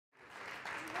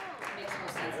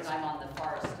because I'm on the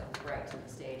farthest of the right of the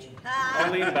stage.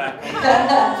 I'll lean back.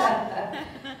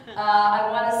 I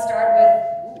want to start with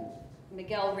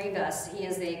Miguel Rivas. He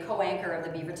is the co-anchor of the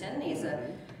Beaverton.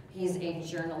 He's a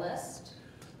journalist.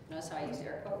 Notice how I use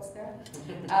air quotes there.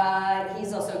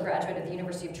 He's also a graduate of the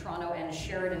University of Toronto and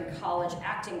Sheridan College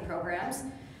acting programs.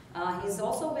 He's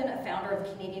also been a founder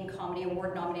of Canadian Comedy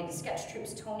Award-nominated sketch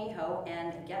troupes Tony Ho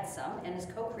and Get Some, and is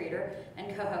co-creator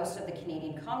and co-host of the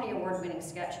Canadian Comedy Award-winning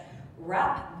sketch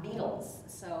Rap Beatles.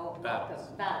 So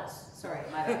Battles. Sorry,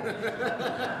 my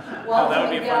bad. Well, that would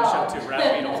be a fun show too. Rap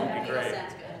Beatles would be great.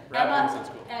 Sounds good. Rap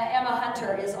cool. Emma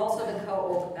Hunter is also the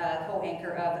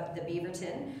co-anchor of the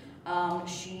Beaverton.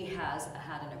 She has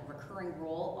had a recurring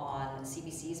role on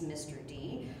CBC's Mr.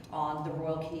 D, on the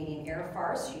Royal Canadian Air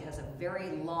Farce. She has a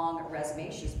very long resume.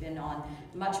 She's been on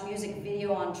Much Music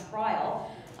Video on Trial.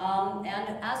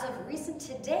 And as of recent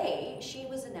today, she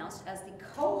was announced as the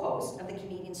co-host of the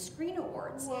Canadian Screen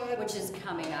Awards, which is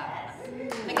coming up.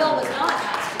 Miguel was not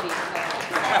asked to be co-host.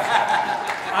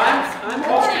 I'm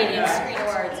hosting Canadian Screen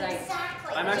Awards.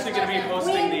 I'm actually going to be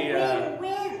hosting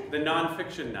the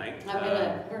non-fiction night.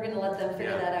 We're gonna let them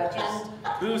figure that out.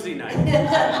 And boozy night.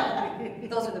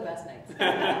 those are the best nights.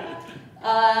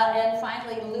 And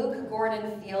finally, Luke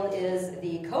Gordon-Field is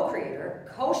the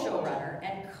co-creator, co-showrunner,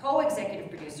 and co-executive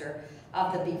producer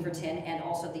of the Beaverton, and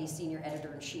also the senior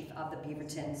editor-in-chief of the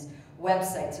Beaverton's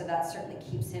website. So that certainly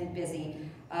keeps him busy.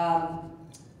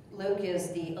 Luke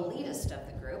is the elitist of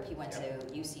the group. He went to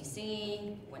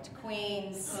UCC, went to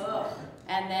Queen's,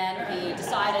 and then he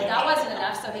decided that wasn't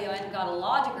enough, so he went and got a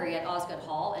law degree at Osgoode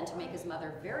Hall, and to make his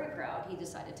mother very proud, he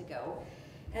decided to go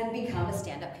and become a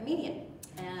stand-up comedian.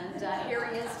 And here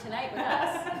he is tonight with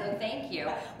us, so thank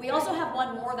you. We also have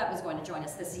one more that was going to join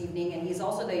us this evening, and he's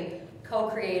also the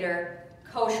co-creator,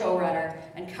 co-showrunner,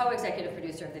 and co-executive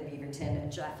producer of the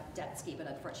Beaverton, Jeff Detsky, but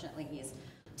unfortunately he's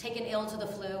taken ill to the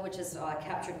flu, which has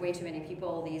captured way too many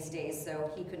people these days, so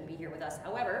he couldn't be here with us.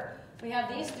 However, we have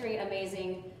these three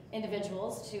amazing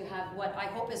individuals to have what I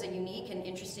hope is a unique and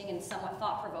interesting and somewhat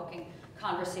thought-provoking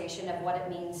conversation of what it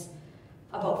means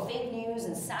about fake news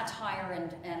and satire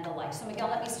and the like. So Miguel,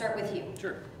 let me start with you.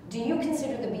 Sure. Do you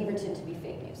consider the Beaverton to be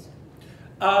fake news?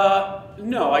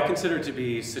 No, I consider it to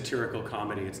be satirical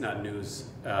comedy. It's not news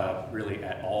really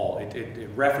at all. It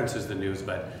references the news,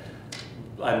 but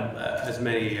as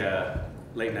many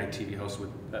late night TV hosts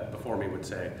before me would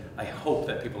say, I hope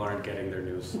that people aren't getting their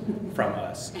news from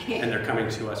us and they're coming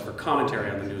to us for commentary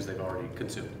on the news they've already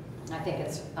consumed. I think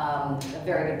it's a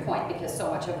very good point, because so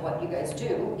much of what you guys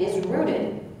do is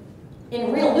rooted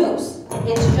in real news.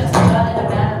 It's just done in a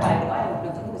manner by, I don't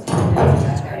know who was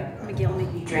here. Miguel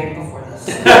made me drink before this.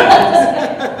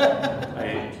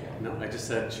 I just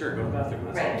said, sure, go to the bathroom.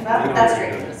 Right, well, that's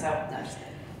true. So, no, just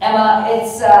kidding. Emma,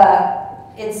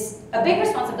 it's a big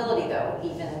responsibility, though,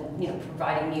 even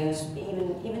providing news,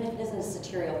 even if it isn't a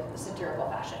satirical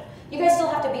fashion. You guys still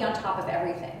have to be on top of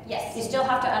everything. Yes. You still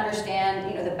have to understand,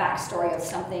 the backstory of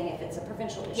something if it's a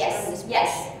provincial issue.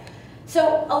 Yes.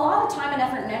 So a lot of time and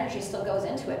effort and energy still goes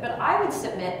into it, but I would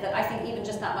submit that I think even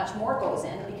just that much more goes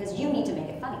in because you need to make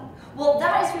it funny. Well,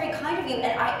 that is very kind of you,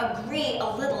 and I agree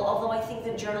a little, although I think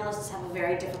the journalists have a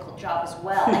very difficult job as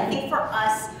well. I think for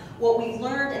us, what we've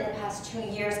learned in the past 2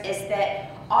 years is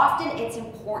that often it's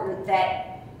important that,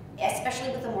 especially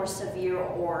with the more severe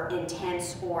or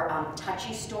intense or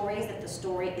touchy stories, that the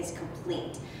story is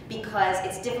complete, because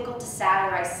it's difficult to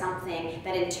satirize something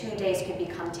that in 2 days could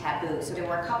become taboo. So there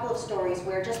were a couple of stories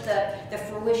where just the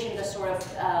fruition, the sort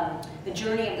of the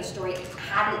journey of the story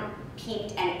hadn't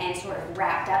peaked and sort of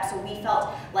wrapped up. So we felt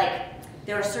like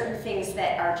there are certain things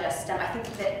that are just, I think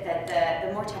that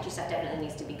the more touchy stuff definitely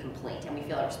needs to be complete, and we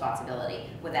feel a responsibility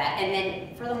with that. And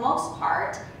then for the most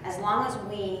part, as long as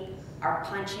we are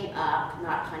punching up,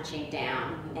 not punching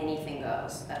down, anything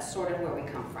goes. That's sort of where we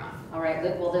come from. All right,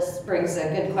 Luke, well, this brings a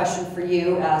good question for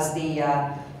you as the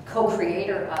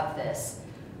co-creator of this.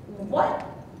 What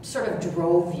sort of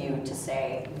drove you to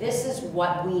say, this is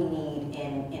what we need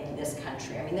in this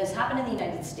country? I mean, this happened in the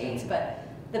United States, but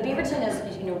the Beaverton is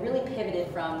really pivoted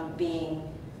from being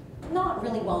not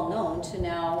really well known to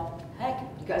now, heck,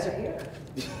 you guys are here.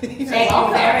 Thank you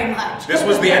very much. This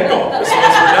was the end goal. This was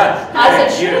we're done.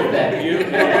 As it should have been.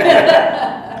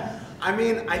 I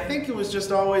mean, I think it was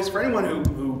just always, for anyone who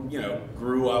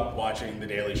grew up watching The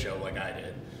Daily Show like I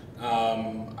did,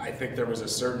 I think there was a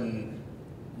certain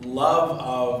love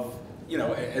of,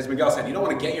 as Miguel said, you don't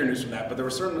want to get your news from that, but there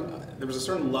was a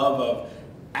certain love of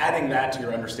adding that to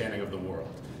your understanding of the world,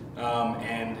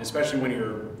 and especially when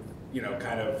you're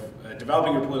kind of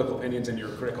developing your political opinions and your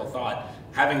critical thought,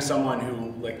 having someone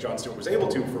who, like Jon Stewart was able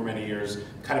to for many years,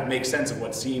 kind of make sense of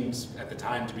what seemed at the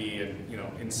time to be an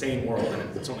insane world,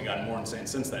 and it's only gotten more insane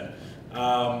since then,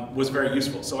 was very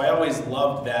useful. So I always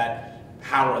loved that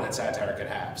power that satire could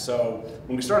have. So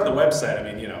when we started the website,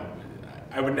 I mean,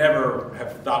 I would never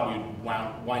have thought we'd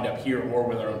wind up here or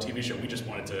with our own TV show. We just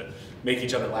wanted to make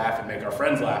each other laugh and make our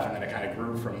friends laugh, and then it kind of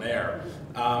grew from there.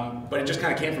 But it just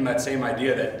kind of came from that same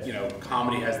idea that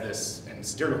comedy has this, and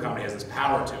satirical comedy has this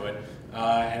power to it,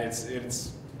 and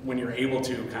it's when you're able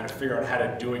to kind of figure out how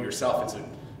to do it yourself, it's a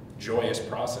joyous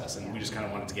process, and we just kind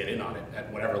of wanted to get in on it at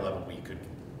whatever level we could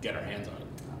get our hands on it.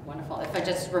 Wonderful. If I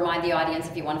just remind the audience,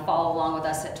 if you want to follow along with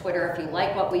us at Twitter, if you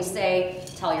like what we say,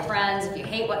 tell your friends. If you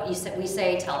hate what we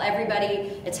say, tell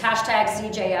everybody. It's hashtag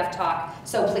CJF Talk,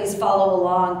 so please follow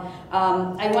along.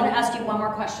 I want to ask you one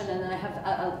more question, and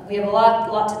then we have a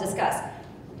lot to discuss.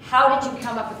 How did you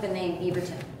come up with the name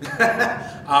Beaverton?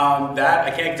 That I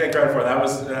can't take credit for. That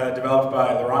was developed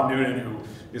by Laurent Noonan, who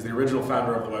is the original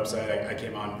founder of the website. I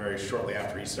came on very shortly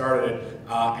after he started it,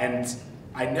 and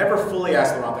I never fully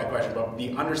asked Laurent that question, but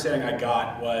the understanding I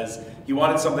got was he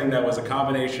wanted something that was a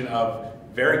combination of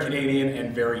very Canadian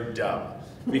and very dumb,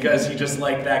 because he just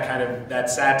liked that kind of that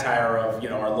satire of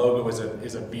our logo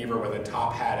is a beaver with a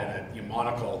top hat and a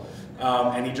monocle,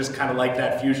 and he just kind of liked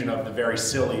that fusion of the very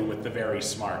silly with the very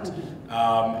smart,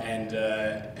 and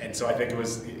so I think it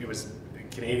was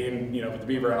Canadian, with the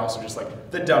beaver, and also just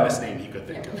like the dumbest name he could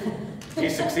think of. He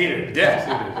succeeded.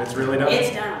 Yeah, it's really dumb.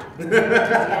 It's dumb.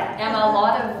 And a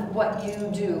lot of what you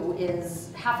do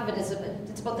is, half of it is,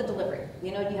 it's about the delivery.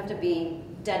 You have to be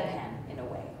deadpan in a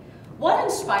way. What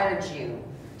inspired you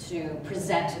to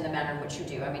present in the manner in which you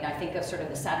do? I mean, I think of sort of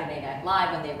the Saturday Night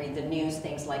Live when they read the news,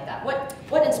 things like that.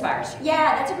 What inspires you?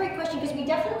 Yeah, that's a great question, because we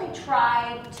definitely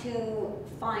try to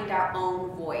find our own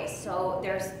voice. So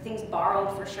there's things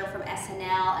borrowed for sure from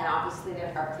SNL, and obviously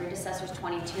there are predecessors,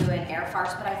 22 and Air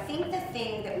Farce, but I think the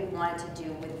thing that we wanted to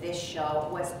do with this show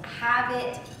was have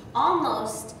it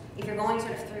almost, if you're going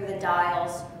sort of through the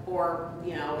dials, or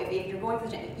if you're going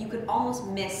through, you could almost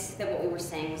miss that what we were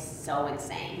saying was so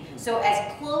insane. So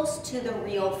as close to the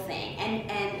real thing,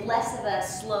 and less of a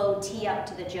slow tee up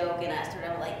to the joke and a sort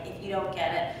of like, if you don't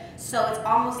get it. So it's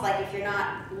almost like if you're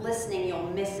not listening, you'll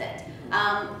miss it.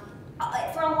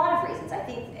 For a lot of reasons. I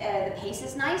think the pace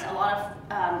is nice. A lot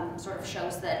of sort of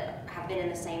shows that have been in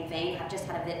the same vein have just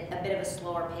had a bit of a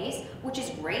slower pace, which is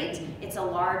great. It's a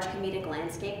large comedic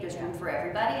landscape. There's room for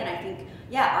everybody, and I think,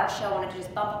 our show wanted to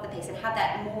just bump up the pace and have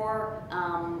that more,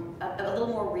 a little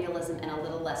more realism and a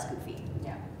little less goofy.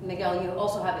 Yeah. Miguel, you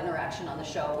also have interaction on the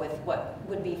show with what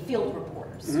would be field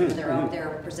reporters. They're out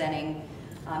there presenting,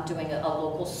 doing a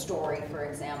local story, for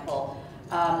example.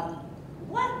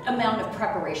 What amount of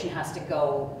preparation has to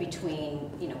go between,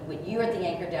 when you're at the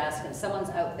anchor desk and someone's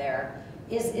out there?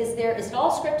 Is it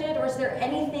all scripted, or is there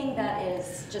anything that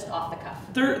is just off the cuff?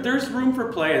 There's room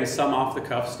for play and some off the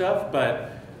cuff stuff,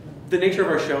 but the nature of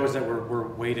our show is that we're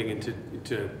wading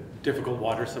into difficult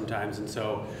waters sometimes, and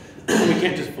so we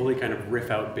can't just fully kind of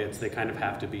riff out bits. They kind of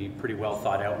have to be pretty well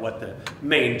thought out what the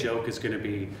main joke is going to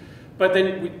be. But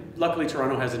then, luckily,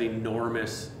 Toronto has an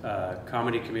enormous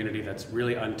comedy community that's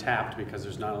really untapped because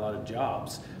there's not a lot of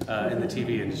jobs in the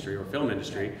TV industry or film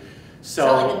industry.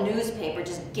 So like a newspaper,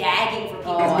 just gagging for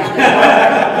people.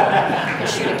 I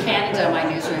shoot a Canada in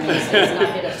my newsroom. It's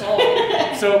not hit us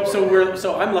all.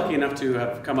 So I'm lucky enough to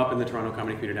have come up in the Toronto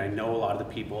comedy community. I know a lot of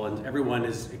the people, and everyone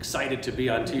is excited to be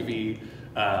on TV.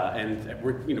 And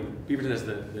we're, Beaverton has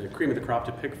the cream of the crop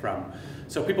to pick from.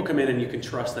 So people come in, and you can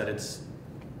trust that it's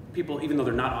people, even though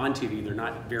they're not on TV, they're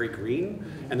not very green,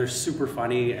 and they're super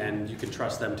funny, and you can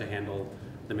trust them to handle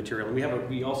the material. And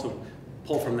we also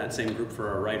pull from that same group for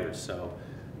our writers, so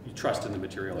you trust in the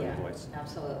material and the voice.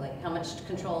 Absolutely. How much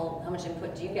control, how much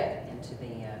input do you get into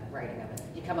the writing of it?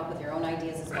 Do you come up with your own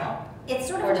ideas as well? It's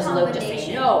sort of or a does combination. Luke just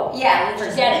say, no, yeah,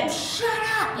 forget it. Shut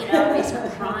up, he's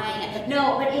crying.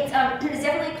 No, but it's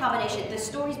definitely a combination. The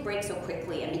stories break so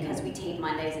quickly, and because we tape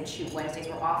Mondays and shoot Wednesdays,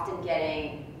 we're often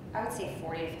getting, I would say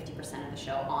 40 to 50% of the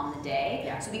show on the day.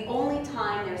 Yeah. So the only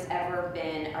time there's ever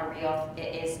been a real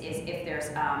is if there's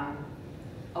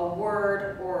a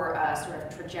word or a sort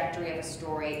of trajectory of a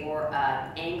story or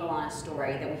an angle on a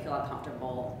story that we feel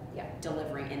uncomfortable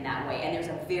delivering in that way. And there's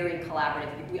a very collaborative,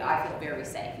 I feel very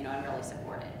safe, and really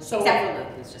supported. So, except for Luke,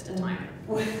 who's just a timer.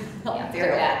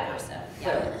 Very bad person.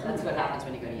 That's what happens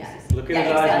when you go to UCC. Look at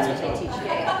his eyes when you teach.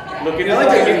 Look at I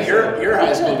like to think your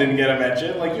high school didn't get a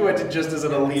mention. Like, you went to just as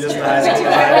an elitist high school.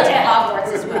 I went to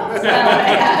Hogwarts as well. So,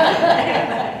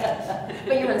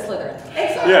 But you were in Slytherin.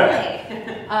 Exactly.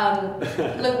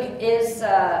 Luke is,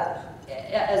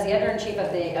 as the editor-in-chief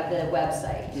of the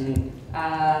website,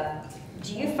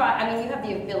 Do you find, I mean, you have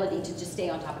the ability to just stay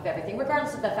on top of everything,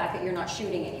 regardless of the fact that you're not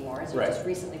shooting anymore, as you just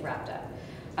recently wrapped up.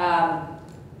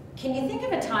 Can you think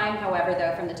of a time, however,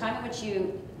 though, from the time in which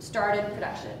you started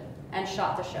production and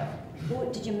shot the show,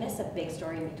 did you miss a big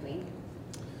story in between?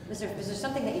 Was there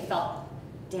something that you felt,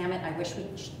 damn it, I wish we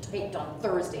taped on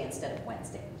Thursday instead of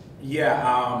Wednesday? Yeah,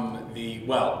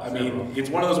 well, I mean, it's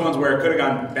one of those ones where it could have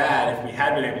gone bad if we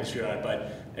had been able to shoot on it,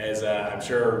 but as I'm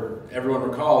sure everyone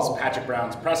recalls, Patrick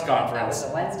Brown's press conference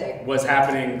was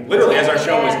happening literally as our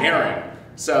show was airing.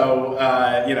 So,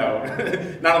 you know,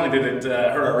 not only did it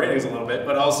hurt our ratings a little bit,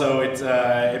 but also it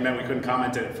meant we couldn't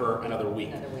comment it for another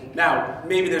week. Now,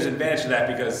 maybe there's an advantage to that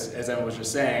because, as Emma was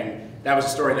just saying, that was a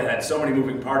story that had so many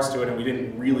moving parts to it and we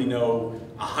didn't really know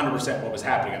 100% what was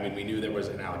happening. I mean, we knew there was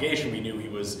an allegation, we knew he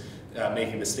was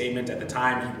making the statement at the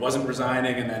time, he wasn't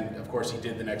resigning, and then, of course, he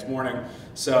did the next morning.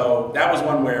 So that was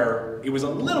one where it was a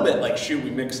little bit like, shoot, we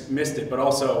missed it, but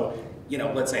also, you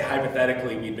know, let's say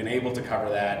hypothetically we'd been able to cover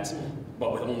that,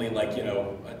 but with only like, you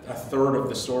know, a third of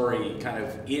the story kind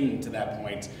of into that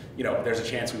point, you know, there's a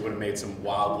chance we would have made some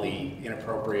wildly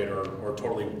inappropriate or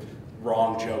totally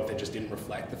wrong joke that just didn't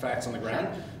reflect the facts on the ground.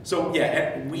 So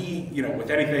yeah, we, you know,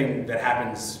 with anything that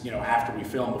happens, you know, after we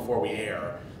film, before we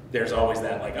air, there's always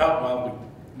that like, oh, well,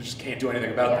 we just can't do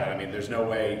anything about that. I mean, there's no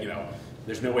way, you know,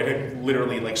 there's no way to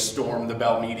literally like storm the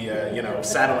Bell Media, you know,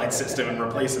 satellite system and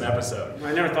replace an episode.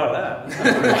 I never thought of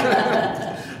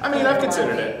that. I mean, I've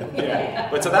considered it, yeah.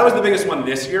 But so that was the biggest one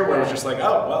this year where it was just like,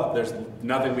 oh, well, there's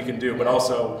nothing we can do, but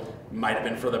also might have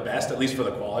been for the best, at least for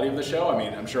the quality of the show. I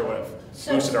mean, I'm sure it would have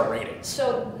boosted our ratings.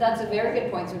 So that's a very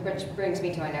good point, which brings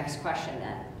me to my next question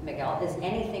then, Miguel. Is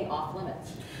anything off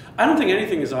limits? I don't think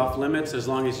anything is off limits as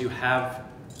long as you have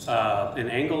an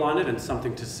angle on it and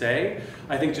something to say.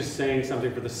 I think just saying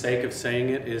something for the sake of saying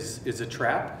it is a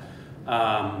trap.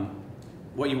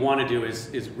 What you want to do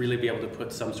is really be able to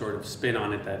put some sort of spin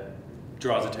on it that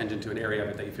draws attention to an area of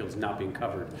it that you feel is not being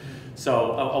covered.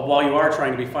 So while you are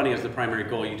trying to be funny as the primary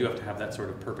goal, you do have to have that sort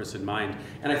of purpose in mind.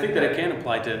 And I think that it can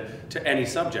apply to any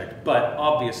subject, but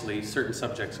obviously certain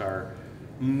subjects are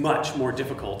much more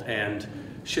difficult and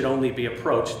should only be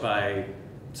approached by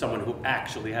someone who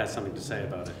actually has something to say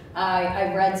about it.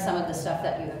 I read some of the stuff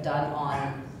that you have done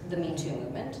on the Me Too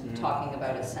movement, talking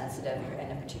about a sensitive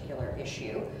and a particular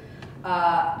issue.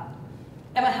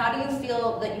 Emma, how do you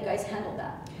feel that you guys handled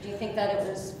that? Do you think that it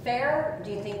was fair? Do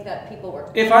you think that people were...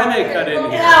 If I may cut in here. Oh,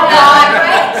 God,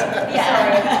 right?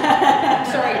 Yeah.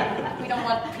 Sorry, we don't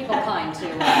want people kind to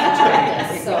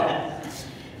enjoy this, so...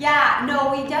 Yeah,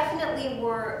 no, we definitely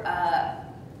were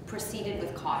proceeded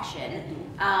with caution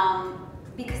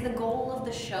because the goal of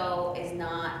the show is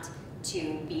not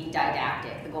to be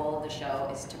didactic. The goal of the show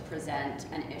is to present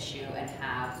an issue and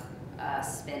have a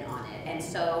spin on it. And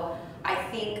so I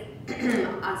think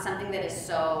on something that is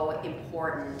so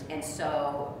important and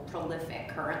so prolific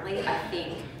currently, I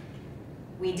think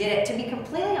we did it. To be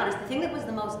completely honest, the thing that was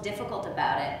the most difficult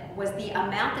about it was the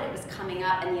amount that it was coming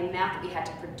up and the amount that we had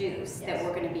to produce that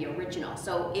were going to be original.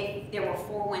 So if there were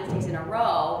 4 Wednesdays in a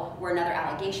row where another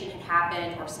allegation had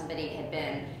happened or somebody had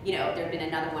been, you know, there had been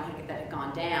another one that had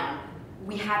gone down,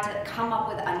 we had to come up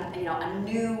with a, you know, a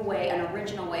new way, an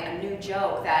original way, a new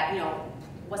joke that, you know,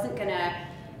 wasn't going to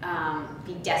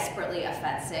be desperately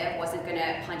offensive, wasn't going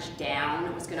to punch down,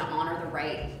 it was going to honor the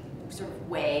right sort of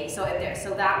way. So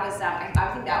that was, I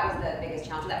think that was the biggest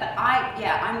challenge of that. But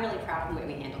I'm really proud of the way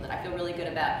we handled it. I feel really good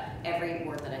about every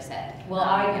word that I said. Well,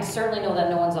 I certainly know that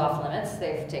no one's off limits.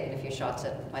 They've taken a few shots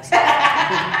at myself.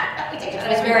 It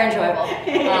was very enjoyable.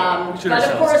 But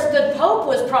of course, the Pope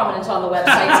was prominent on the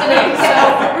website today,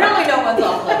 so really no one's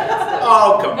off limits.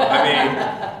 Oh, come on.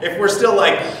 I mean, if we're still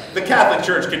like, the Catholic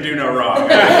Church can do no wrong.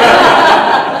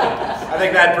 I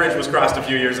think that bridge was crossed a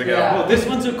few years ago. Yeah. Well, this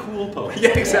one's a cool Pope. Yeah,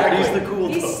 exactly. He's the cool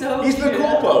Pope. He's the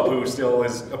cool Pope who still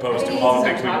is opposed to all the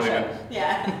things we believe in.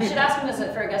 Yeah. You should ask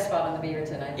him for a guest spot on the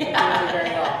Beaverton. I think he would do very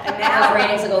well. And now his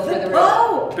ratings will go through the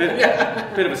roof.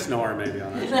 Bit of a snore maybe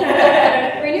on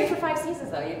it. Renewed for 5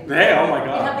 seasons though. Hey, oh my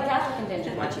God. You have the Catholic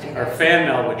contingent watching you. Our fan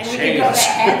mail would change. And we could go to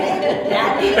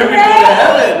heaven. And we go to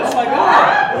heaven. Oh my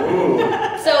God.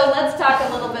 Ooh. So let's talk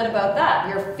a little bit about that.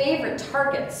 Your favorite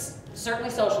targets.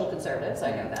 Certainly social conservatives,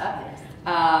 I know that.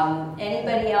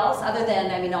 Anybody else, other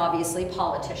than, I mean, obviously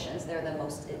politicians, they're the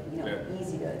most, you know,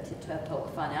 easy to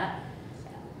poke fun at.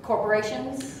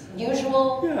 Corporations,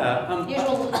 usual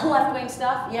left-wing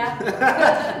stuff,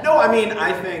 yeah? No, I mean,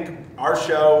 I think our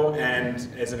show, and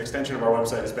as an extension of our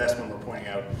website, is best when we're pointing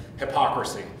out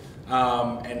hypocrisy.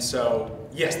 And so,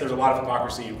 yes, there's a lot of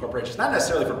hypocrisy in corporations, not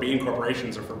necessarily for being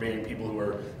corporations or for being people who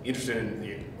are interested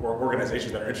in or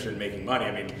organizations that are interested in making money.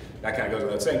 I mean, that kind of goes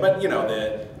without saying. But, you know,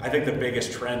 I think the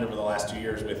biggest trend over the last 2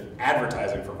 years with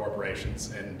advertising for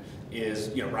corporations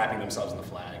is, you know, wrapping themselves in the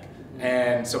flag.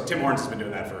 And so Tim Hortons has been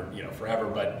doing that for, you know, forever,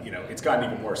 but, you know, it's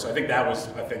gotten even worse. So I think that was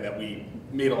a thing that we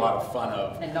made a lot of fun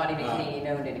of. And not even Canadian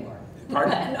owned anymore.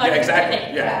 Pardon? Yeah,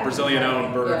 exactly. Yeah, Brazilian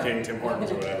owned, Burger King, Tim Hortons,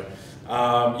 or whatever.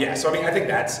 Yeah, so I mean, I think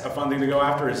that's a fun thing to go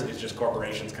after is just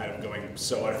corporations kind of going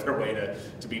so out of their way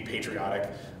to be patriotic.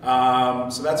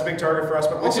 So that's a big target for us.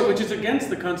 But also, which is against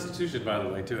the Constitution, by the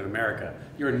way, too, in America.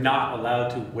 You're not allowed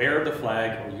to wear the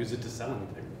flag or use it to sell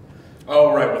anything.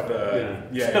 Oh, right, with the...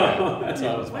 Yeah. That's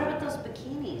all it was. What about those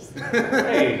bikinis?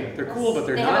 Hey, they're cool, but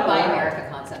they're they not... They have a Buy America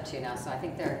concept too now, so I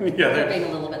think they're being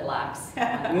a little bit lax.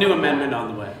 New amendment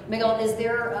on the way. Miguel, is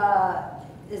there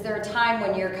a time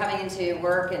when you're coming into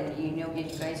work and you know you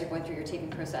guys are going through your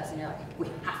taping process and you're like, we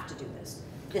have to do this.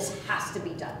 This has to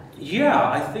be done.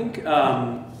 Yeah, I think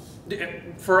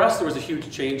for us there was a huge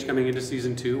change coming into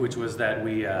season 2, which was that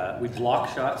we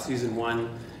block shot season 1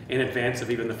 in advance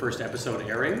of even the first episode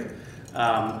airing.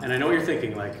 And I know what you're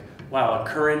thinking, like, wow, a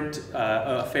current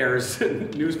affairs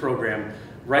news program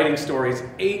writing stories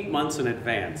 8 months in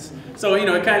advance. So, you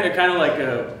know, it kind of like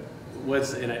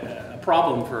was a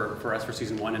problem for us for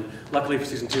season 1, and luckily for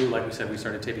season 2, like we said, we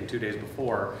started taping 2 days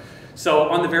before. So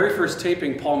on the very first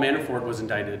taping, Paul Manafort was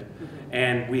indicted,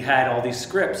 and we had all these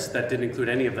scripts that didn't include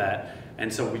any of that,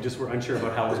 and so we just were unsure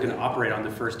about how it was going to operate on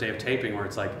the first day of taping, where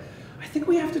it's like, I think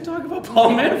we have to talk about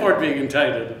Paul Manafort being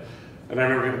indicted. And I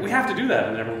remember, we have to do that,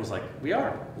 and everyone was like, we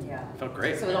are. Yeah. It felt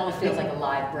great. So it almost feels like a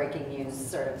live breaking news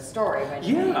sort of story when,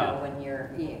 you know, when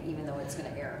you're, even though it's going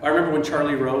to air. I remember when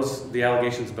Charlie Rose, the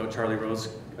allegations about Charlie Rose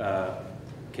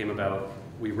came about,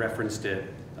 we referenced it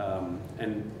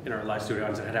and in our live studio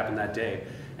audience, it had happened that day,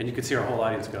 and you could see our whole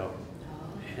audience go,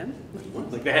 man?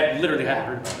 Like they had literally hadn't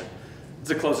heard about it. It's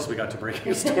the closest we got to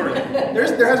breaking a story. There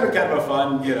has been kind of a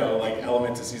fun, you know, like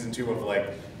element to season 2 of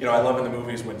like, you know, I love in the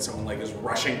movies when someone like is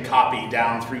rushing copy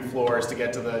down 3 floors to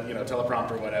get to the, you know,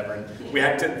 teleprompter or whatever. And we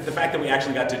had to, the fact that we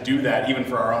actually got to do that even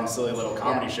for our own silly little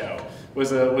comedy show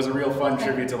was a real fun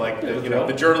tribute to like the, you know,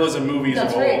 the journalism movies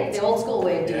That's of old. right, the old school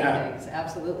way of doing things.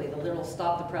 Absolutely, the little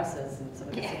stop the presses and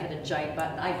somebody had a giant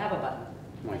button. I have a button.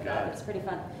 Oh my God, it's pretty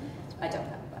fun. I don't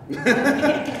have a button.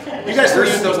 You guys still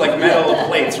use those like metal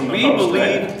plates from the We post, believe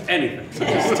right? anything. So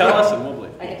just tell us and we'll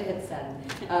believe. I get to hit send.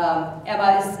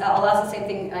 Emma, I'll ask the same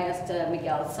thing I asked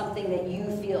Miguel. Something that you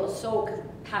feel so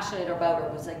passionate about, or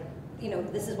was like, you know,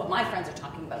 this is what my friends are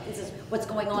talking about. This is what's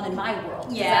going on in my world.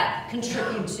 Does that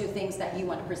contribute to things that you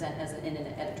want to present as in an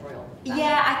editorial?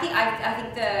 Yeah, I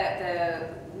think the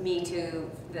Me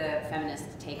Too, the feminist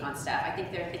take on stuff, I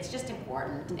think it's just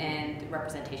important, and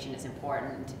representation is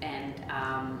important, and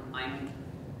I'm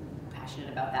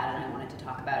passionate about that, and I wanted to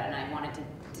talk about it, and I wanted to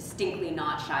distinctly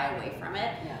not shy away from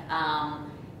it.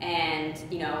 And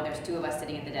you know, there's 2 of us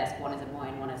sitting at the desk. One is a boy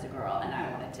and one is a girl, and I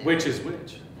wanted to. Which is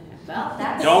which? Well,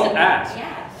 that's. Don't ask.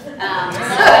 Yeah.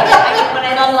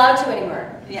 I'm not allowed to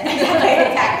anymore. Yeah,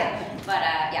 exactly. But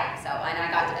yeah, so, and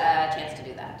I got a chance to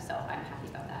do that, so I'm happy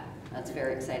about that. That's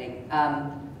very exciting.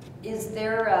 Is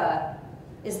there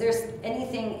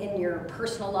anything in your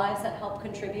personal lives that help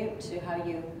contribute to how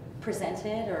you present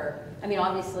it? Or, I mean,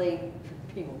 obviously,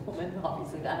 being a woman,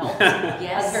 obviously that helps.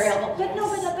 Yes. That's very helpful. But no,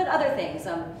 but other things.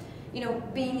 You know,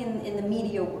 being in the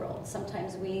media world,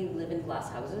 sometimes we live in glass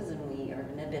houses and we are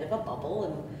in a bit of a bubble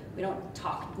and we don't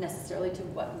talk necessarily to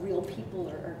what real people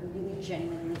are really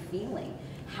genuinely feeling.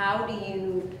 How do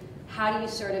you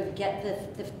sort of get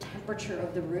the temperature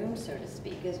of the room, so to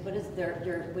speak? What do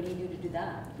you do to do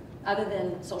that? Other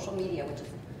than social media, which is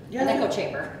an echo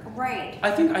chamber. Right.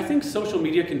 I think social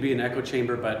media can be an echo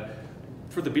chamber, but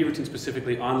for the Beaverton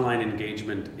specifically, online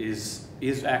engagement is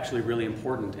actually really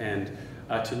important. And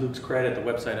to Luke's credit, the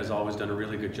website has always done a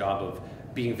really good job of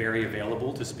being very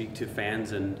available to speak to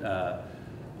fans. And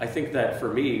I think that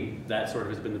for me, that sort of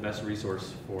has been the best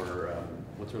resource for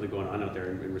what's really going on out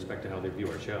there in respect to how they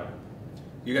view our show.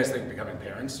 You guys think becoming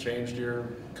parents changed your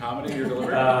comedy, your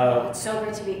delivery? It's so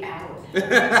great to be out.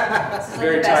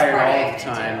 Very tired all the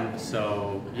time,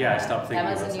 so yeah, I stopped thinking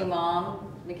Emma's about a new stuff. mom.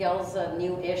 Miguel's a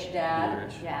new-ish dad.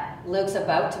 New-ish. Yeah. Luke's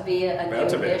about to be a About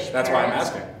to be. new-ish That's why I'm parent.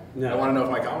 asking. No. I want to know if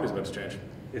my comedy's about to change.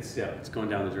 It's going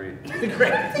down the drain.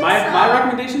 Great. My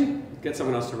recommendation: get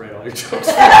someone else to write all your jokes.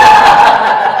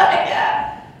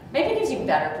 Yeah. Maybe it gives you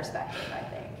better perspective, I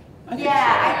think. I think Yeah, so.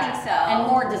 I think so. And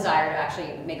more desire to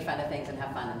actually make fun of things and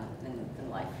have fun in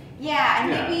life. Yeah,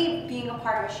 and Yeah. maybe being a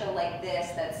part of a show like this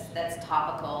that's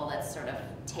topical, that's sort of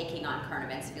taking on current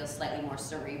events, feels slightly more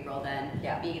cerebral than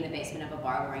being in the basement of a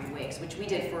bar wearing wigs, which we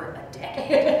did for a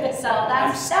decade. So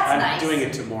that's nice. I'm doing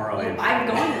it tomorrow. I'm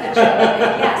going to that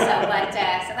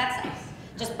show. So that's nice.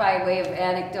 Just by way of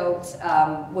anecdote,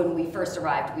 when we first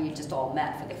arrived, we just all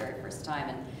met for the very first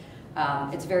time,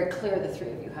 and it's very clear the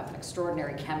three of you have an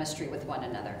extraordinary chemistry with one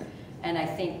another, and I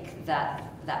think that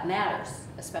matters,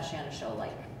 especially on a show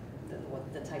like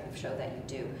the type of show that you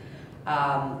do.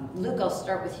 Luke, I'll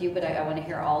start with you, but I want to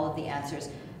hear all of the answers.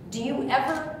 Do you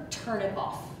ever turn it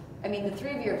off? I mean, the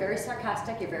three of you are very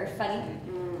sarcastic, you're very funny.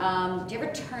 Do you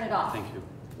ever turn it off? Thank you.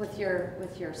 With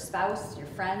your spouse, your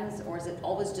friends, or is it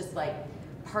always just like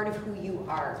part of who you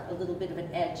are, a little bit of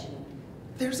an edge? And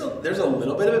there's a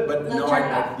little bit of it, but no,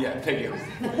 yeah, thank you.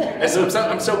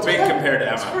 I'm so big compared to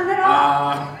Emma. Turn it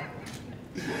off.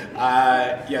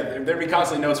 Yeah, there'd be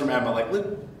constantly notes from Emma like,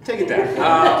 Luke, take it down.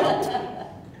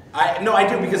 I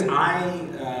do, because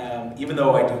even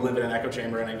though I do live in an echo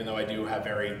chamber, and even though I do have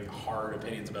very hard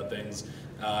opinions about things,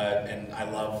 and I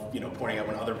love, pointing out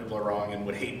when other people are wrong and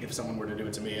would hate if someone were to do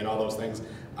it to me and all those things,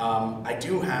 I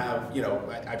do have,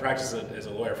 I practiced as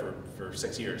a lawyer for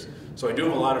 6 years, so I do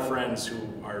have a lot of friends who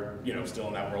are, still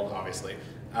in that world, obviously.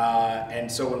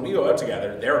 And so when we go out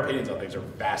together, their opinions on things are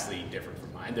vastly different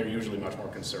from mine. They're usually much more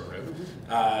conservative.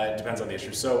 It depends on the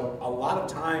issue. So a lot of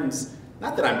times,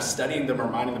 not that I'm studying them or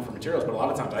mining them for materials, but a lot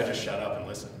of times I just shut up and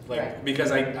listen.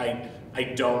 Because I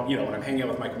don't, when I'm hanging out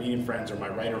with my comedian friends or my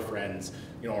writer friends,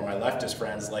 or my leftist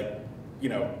friends,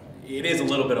 it is a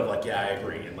little bit of like, yeah, I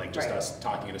agree, and just us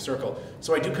talking in a circle.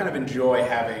 So I do kind of enjoy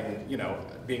having,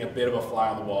 being a bit of a fly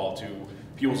on the wall to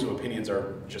people's opinions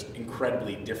are just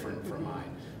incredibly different from mine.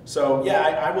 So yeah,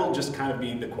 I will just kind of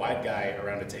be the quiet guy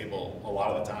around a table a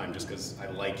lot of the time, just because I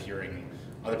like hearing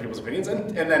other people's opinions,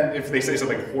 and then if they say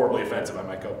something horribly offensive, I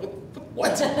might go,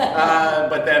 what?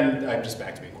 But then I'm just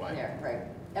back to being quiet. Yeah, right.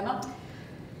 Emma?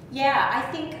 Yeah,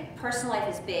 I think personal life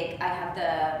is big. I've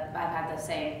had the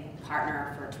same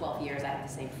partner for 12 years. I have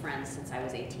the same friends since I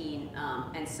was 18,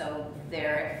 and so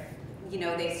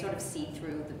they sort of see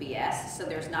through the BS, so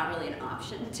there's not really an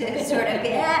option to sort of,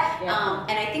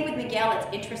 and I think with Miguel, it's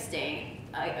interesting.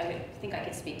 I think I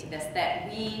could speak to this, that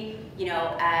we,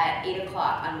 at 8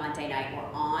 o'clock on Monday night, we're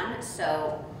on,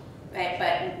 so,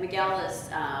 but Miguel is,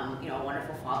 a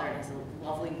wonderful father and has a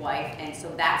lovely wife, and so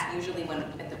that's usually when,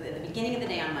 at the beginning of the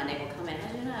day on Monday, we'll come in,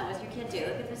 I don't know, what's your kid do?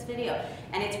 Look at this video.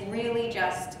 And it's really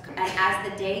just, and as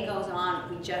the day goes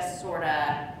on, we just sort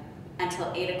of, until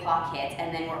 8 o'clock hits,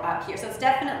 and then we're up here. So it's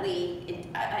definitely,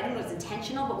 I don't know if it's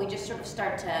intentional, but we just sort of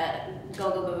start to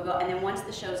go, and then once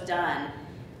the show's done,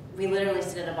 we literally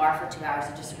sit at a bar for 2 hours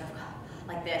and just sort of go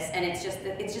like this, and it's just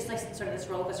like sort of this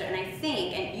roller coaster. And I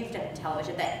think, and you've done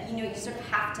television, that you sort of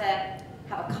have to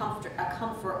have a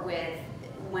comfort with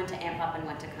when to amp up and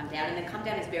when to come down, and the come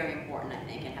down is very important, I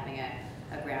think, in having a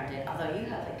grounded. Although you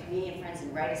have like comedian friends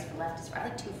and writers for leftists, I have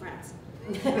like 2 friends.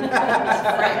 Two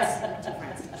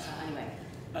friends. So anyway,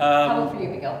 how about for you,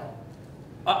 Miguel?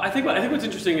 I think what's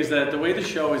interesting is that the way the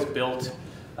show is built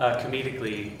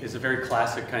comedically is a very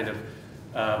classic kind of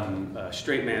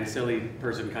straight man, silly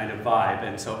person kind of vibe,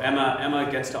 and so Emma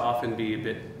gets to often be a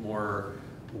bit more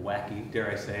wacky, dare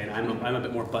I say, and I'm a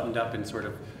bit more buttoned up and sort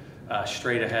of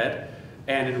straight ahead.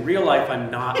 And in real life,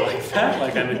 I'm not like that.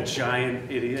 Like, I'm a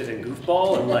giant idiot and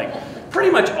goofball, and like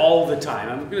pretty much all the time.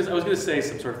 I was gonna say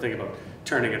some sort of thing about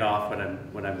turning it off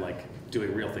when I'm like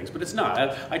doing real things, but it's not.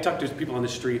 I talk to people on the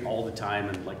street all the time,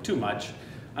 and like too much.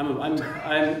 I'm what do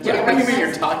you mean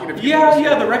you're talking to people?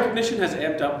 Yeah. The recognition has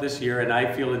amped up this year, and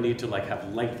I feel a need to like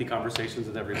have lengthy conversations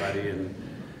with everybody. And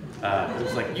it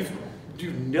was like, do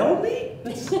you know me?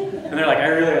 And they're like, I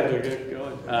really have to get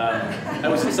going. I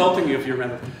was insulting you, if you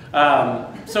remember.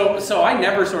 So I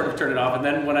never sort of turn it off, and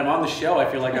then when I'm on the show,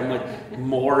 I feel like I'm like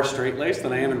more straight-laced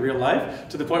than I am in real life,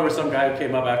 to the point where some guy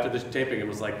came up after this taping and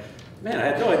was like, man, I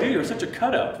had no idea you were such a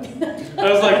cut-up.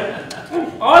 I was like,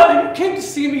 oh, you came to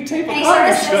see me tape a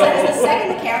comedy show. And the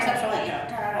second the camera stops rolling,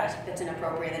 that's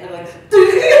inappropriate, then they're like,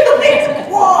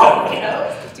 whoa,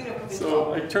 it's too different.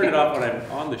 So I turn it off when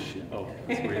I'm on the show.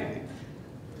 That's weird.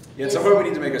 Yeah, at some point we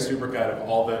need to make a supercut of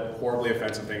all the horribly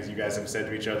offensive things you guys have said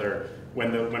to each other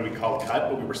when we called cut,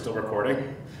 but we were still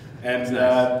recording. And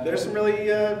there's some really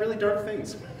dark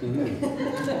things. Mm-hmm.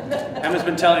 Emma's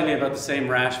been telling me about the same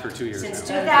rash for 2 years Since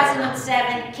now.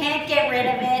 2007, can't get rid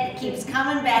of it, it keeps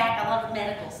coming back. I love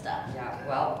medical stuff. Yeah,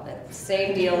 well,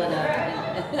 same deal in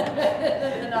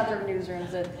other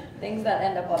newsrooms, and things that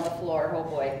end up on the floor, oh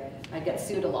boy, I get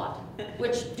sued a lot.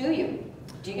 Which do you?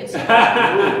 Do you get sick?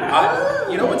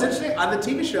 You know what's interesting? On the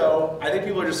TV show, I think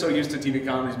people are just so used to TV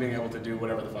comedies being able to do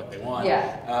whatever the fuck they want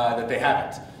that they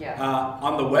haven't. Yeah.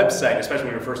 On the website, especially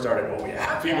when we first started,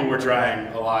 people were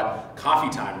trying a lot. Coffee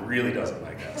Time really doesn't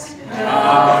like us. Coffee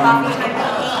Time hates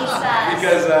us.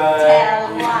 Because,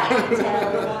 tell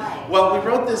why. Well, we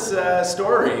wrote this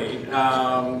story.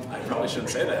 I probably shouldn't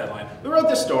say the headline. We wrote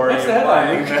this story What's the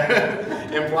headline?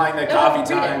 implying that Coffee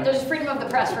Time. There's freedom of the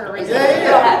press for a reason.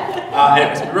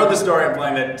 Anyways, we wrote the story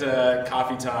implying that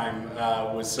Coffee Time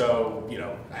was so,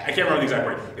 I can't remember the exact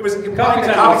word. It was implying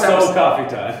that Coffee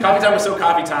time. Coffee Time was so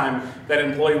coffee time that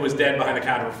an employee was dead behind the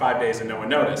counter for 5 days and no one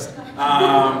noticed,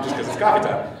 just because it's coffee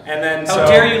time. And then How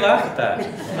dare you laugh at that?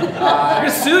 I'm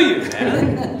gonna sue you,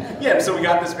 man. Yeah, so we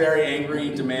got this very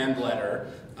angry demand letter,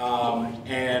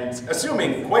 and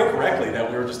assuming quite correctly that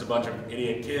we were just a bunch of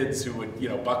idiot kids who would,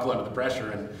 buckle under the pressure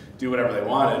and do whatever they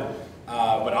wanted,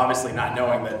 but obviously not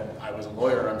knowing that I was a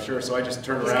lawyer, I'm sure. So I just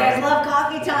turned around. You guys love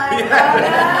Coffee Time. Yeah.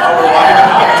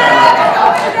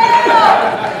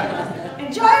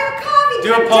 Enjoy your coffee.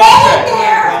 Do a pulse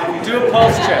check. Do a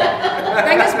pulse check.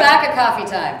 Bring us back at Coffee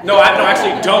Time. No,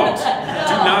 actually don't.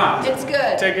 Do not. It's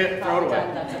good. Take it, throw it away.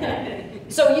 That's okay.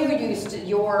 So you used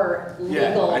your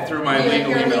legal, I threw my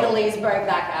legal your email. legalese right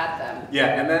back at them. Yeah,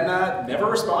 and then never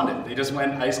responded. They just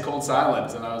went ice cold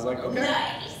silence, and I was like, okay.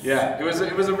 Nice. Yeah, it was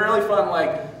a really fun,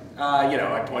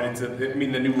 I pointed to, the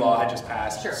new law had just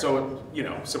passed, Sure. so,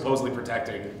 supposedly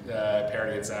protecting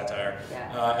parody and satire,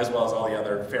 as well as all the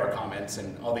other fair comments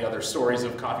and all the other stories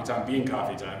of Coffee Time being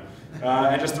Coffee Time.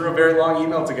 I just threw a very long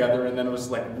email together, and then it was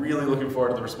really looking forward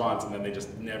to the response, and then they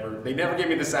never gave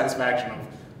me the satisfaction of,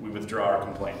 we withdraw our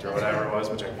complaint or whatever it was,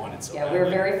 which I wanted so badly.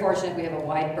 We're very fortunate we have a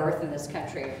wide berth in this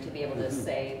country to be able to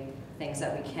say things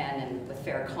that we can, and with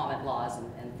fair comment laws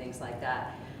and things like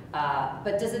that.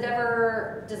 But does it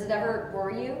ever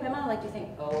worry you, Emma? Like, do you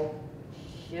think, oh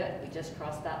shit, we just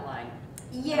crossed that line?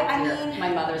 Yeah, I mean, my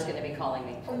mother's going to be calling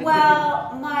me.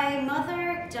 Well, my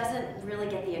mother doesn't really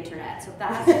get the internet, so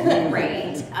that's been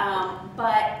great.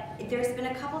 But there's been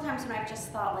a couple times when I've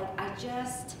just thought,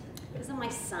 because of my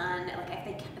son,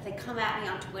 if they come at me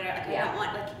on Twitter, I don't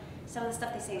want, some of the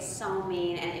stuff they say is so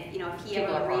mean, and if he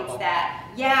ever reads that,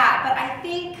 but I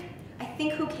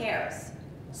think who cares?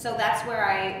 So that's where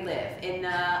I live. In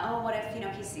what if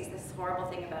he sees this horrible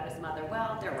thing about his mother?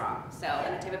 Well, they're wrong. So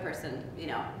I'm the type of person,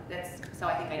 so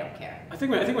I think I don't care. I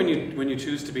think when you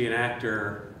choose to be an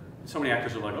actor, so many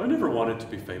actors are like, I never wanted to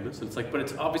be famous. And it's like, but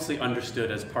it's obviously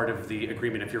understood as part of the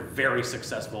agreement. If you're very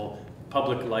successful,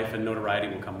 public life and notoriety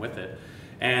will come with it.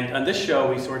 And on this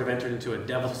show, we sort of entered into a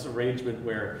devil's arrangement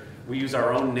where we use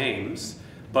our own names,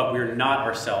 but we're not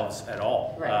ourselves at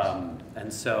all. Right.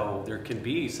 And so there can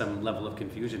be some level of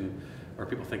confusion where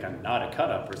people think I'm not a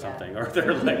cut-up or something, or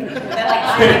they're like,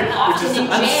 I'm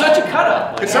such a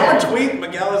cut-up. Could someone tweet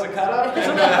Miguel is a cut-up?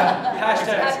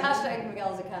 Hashtag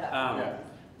Miguel is a cut-up.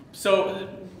 So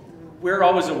we're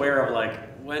always aware of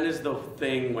when is the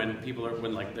thing when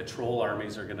the troll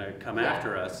armies are going to come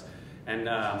after us, and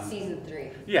Season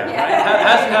 3. Yeah, right? It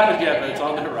hasn't happened yet, but it's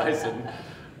on the horizon.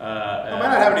 It might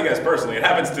not happen to you guys personally. It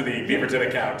happens to the Beaverton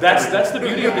account. That's the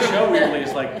beauty of the show. Weirdly,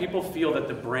 is people feel that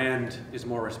the brand is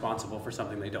more responsible for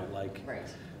something they don't like. Right.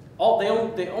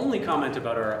 They only comment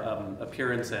about our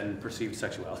appearance and perceived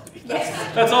sexuality. Yes.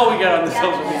 That's all we get on the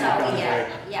social media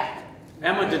commentary. Yeah.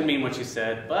 Emma didn't mean what she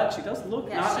said, but she does look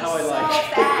not how I like. She's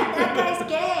so fat. That guy's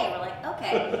gay. We're like,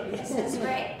 okay, this is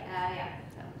great.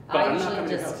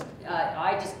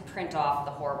 I just print off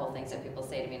the horrible things that people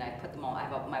say to me, and I put them all. I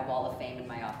have my wall of fame in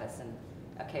my office, and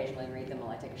occasionally read them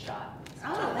while I take a shot.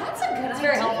 Oh, that's a good idea. It's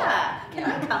very helpful. Can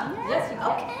I come there? Yes, you can.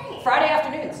 Okay. Friday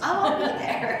afternoons. I'll be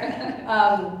there.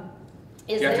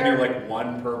 You have to do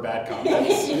one per bad comment.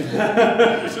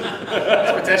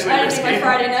 That's potentially I risky. my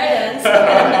Friday night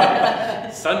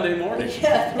ends. Sunday morning.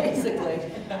 Yeah, basically.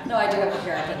 No, I do have a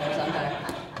parent in there sometime.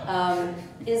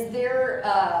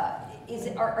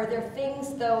 Are there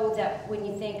things though that when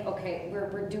you think, okay,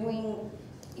 we're doing,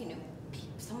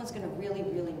 someone's going to really,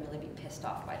 really, really be pissed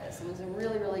off by this. Someone's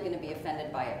really, really going to be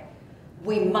offended by it.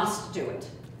 We must do it.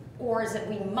 Or is it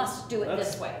we must do it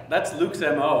this way? That's Luke's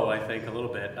MO, I think, a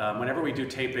little bit. Whenever we do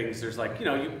tapings, there's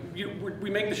we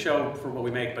make the show for what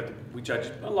we make, but we judge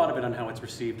a lot of it on how it's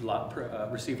received live.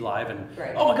 And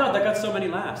right. Oh my God, that got so many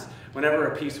laughs. Whenever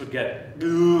a piece would get,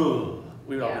 ugh,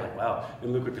 we would all be like, wow.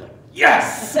 And Luke would be like,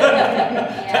 yes!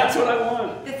 That's what I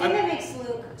want. The thing that makes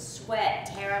Luke sweat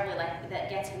terribly, that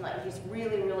gets him, he's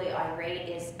really, really irate,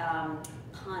 is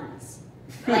puns.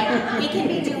 We can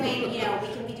be doing,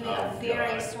 a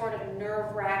very sort of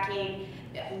nerve-wracking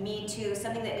Me Too,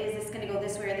 something that is this going to go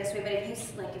this way or this way, but if you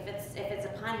like, if it's a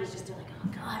pun, he's just like, oh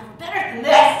God, we're better than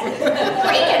this.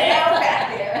 Freaking out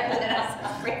back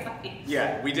there.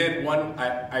 Yeah, we did one.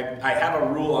 I have a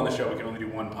rule on the show: we can only do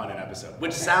one pun an episode,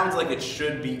 which sounds like it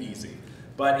should be easy.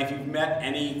 But if you've met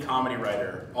any comedy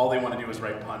writer, all they want to do is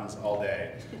write puns all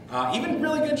day. Even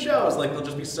really good shows, like there'll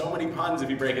just be so many puns if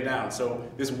you break it down. So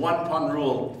this one pun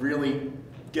rule really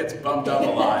gets bumped up a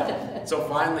lot. So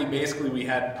finally, basically, we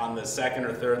had on the second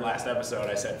or third last episode,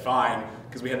 I said fine,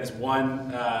 because we had this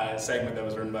one segment that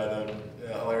was written by the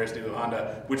hilarious dude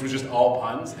Honda, which was just all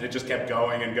puns, and it just kept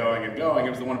going and going and going. It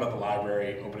was the one about the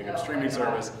library opening up a streaming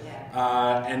service.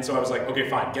 And so I was like, okay,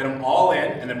 fine, get them all in,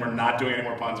 and then we're not doing any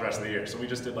more puns the rest of the year. So we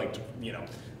just did like, you know,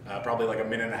 probably like a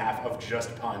minute and a half of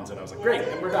just puns, and I was like, great,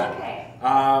 and we're done. Okay.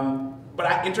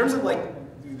 But in terms of like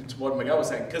what Miguel was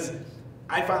saying, because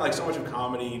I find like so much of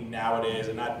comedy nowadays,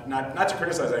 and not to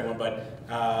criticize anyone, but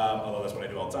although that's what I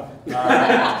do all the time,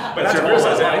 but not to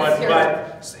criticize anyone,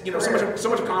 but you know, so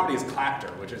much of comedy is clapter,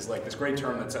 which is like this great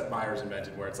term that Seth Meyers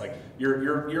invented, where it's like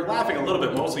you're laughing a little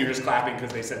bit, mostly you're just clapping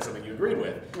because they said something you agreed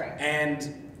with, right? And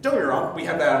don't get me wrong, we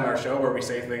have that on our show where we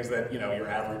say things that, you know, your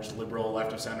average liberal,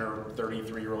 left of center,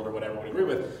 33-year-old or whatever would agree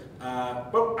with.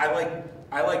 But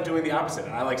I like doing the opposite,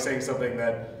 and I like saying something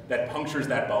that punctures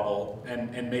that bubble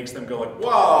and makes them go like,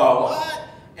 whoa, what?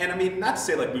 And I mean, not to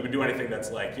say like we would do anything that's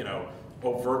like, you know,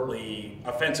 overtly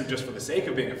offensive just for the sake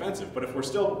of being offensive, but if we're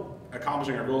still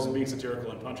accomplishing our goals and being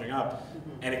satirical and punching up,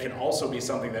 and it can also be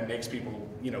something that makes people,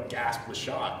 you know, gasp with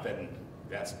shock, then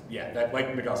that's, yeah, that,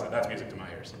 like Miguel said, that's music to my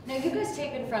ears. Now you guys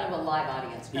tape in front of a live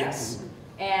audience, correct? Yes.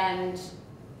 And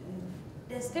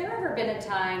has there ever been a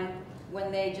time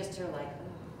when they just are like,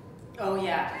 Oh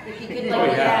yeah. if you could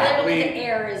like, literally the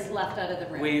air is left out of the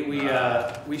room.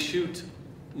 We shoot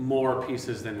more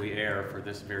pieces than we air for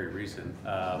this very reason.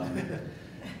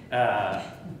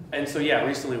 And so yeah,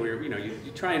 recently we were, you know, you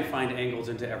try and find angles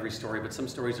into every story, but some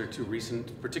stories are too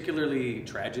recent, particularly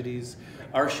tragedies.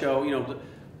 Our show, you know,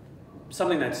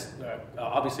 something that's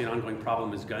obviously an ongoing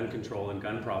problem is gun control and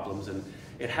gun problems, and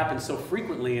it happens so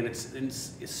frequently, and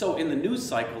it's so in the news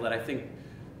cycle that I think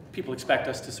people expect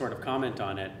us to sort of comment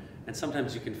on it, and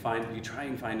sometimes you try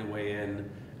and find a way in,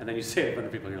 and then you say it in front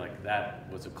of people and you're like,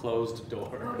 that was a closed door.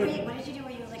 What did you do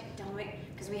where you were like, don't wait,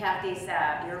 because we have these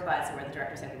earbuds where the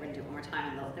director said we were going to do it one more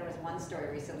time, and there was one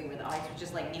story recently where the audience was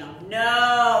just like, you know,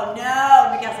 no,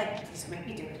 and Miguel's like, please make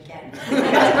me do it again.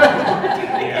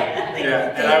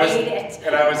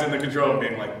 And I was in the control of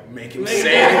being like, make him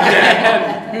say it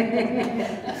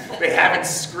again. They haven't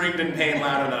screamed in pain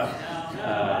loud enough.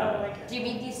 Do you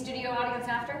meet these studio audience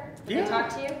after? Did Yeah. they talk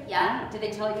to you? Yeah? Did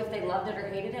they tell you if they loved it or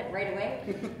hated it right away?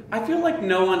 I feel like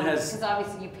no one has. Because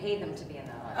obviously you paid them to be in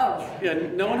that audience. Oh yeah.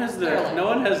 Yeah, no one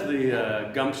has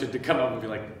the gumption to come up and be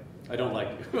like, I don't like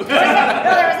you. No, there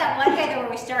was that one guy where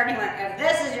we started and went, if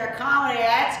this is your comedy,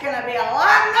 that's gonna be a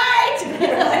long night.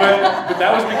 but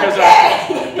that was because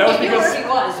You knew where he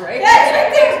was, right? That's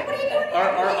right there. What are you doing?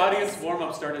 our audience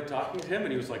warm-up started talking to him,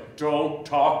 and he was like, don't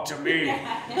talk to me.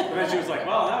 And then she was like,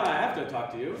 well, now I have to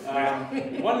talk to you.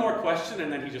 One more question,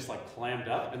 and then he just like clammed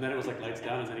up, and then it was like lights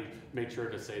down, and then he made sure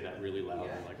to say that really loud.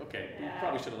 I'm like, okay, you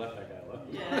probably should have left that guy alone.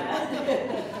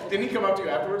 Yeah. Didn't he come up to you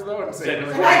afterwards though and say, Said,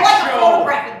 really, I want to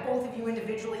photograph with both of you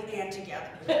individually and together.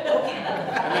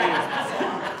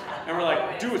 And we're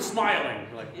like, do it smiling.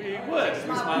 We're like, we would.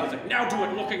 And he smiled. He's like, now do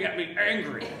it looking at me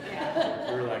angry.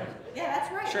 We were like, Yeah,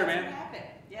 that's right. Sure, that's man. What happened.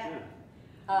 Yeah.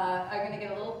 I'm going to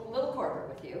get a little corporate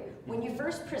with you. When you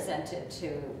first presented to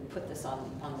put this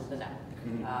on the network,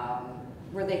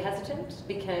 were they hesitant?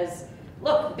 Because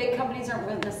look, big companies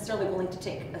aren't necessarily willing to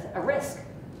take a risk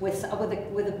with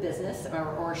a business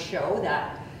or a show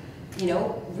that, you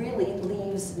know, really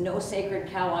leaves no sacred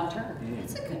cow unturned.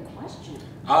 That's a good question.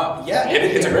 Yeah,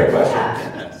 it's a great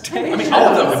question. I mean, all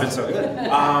of them have been so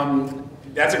good.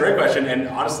 That's a great question, and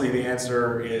honestly, the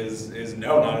answer is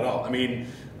no, not at all. I mean,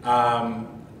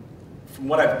 from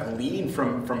what I've gleaned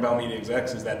from Bell Media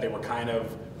execs is that they were kind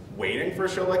of waiting for a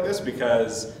show like this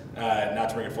because, not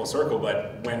to bring it full circle,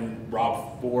 but when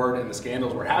Rob Ford and the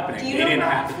scandals were happening, they didn't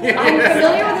have. I'm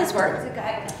familiar with his work.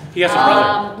 he has a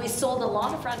brother. We sold a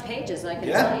lot of front pages, I can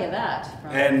Yeah. tell you that.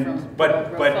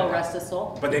 But Rest his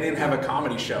soul. But they didn't have a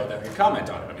comedy show that could comment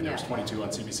on it. I mean, there was Yeah. 22 on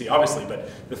CBC, obviously, but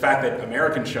the fact that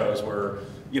American shows were,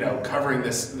 you know, covering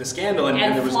the scandal and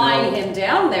there was flying no, him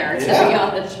down there to Yeah. be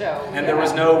on the show. and there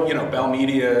was no, you know, Bell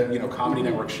Media, you know, Comedy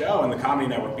Network show, and the Comedy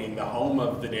Network being the home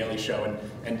of the Daily Show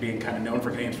and being kind of known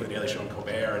for games for the Daily Show and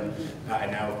Colbert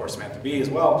and now of course Samantha Bee as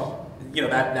well. You know,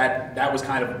 that was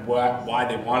kind of why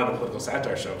they wanted a political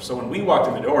satire show. So when we walked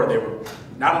in the door, they were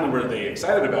not only were they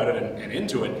excited about it and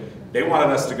into it, they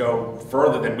wanted us to go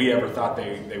further than we ever thought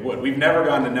they would. We've never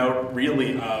gotten a note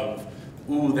really of,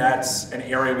 ooh, that's an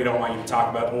area we don't want you to talk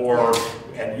about, or,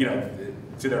 and you know,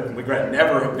 to their regret,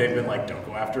 never have they been like, don't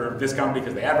go after this company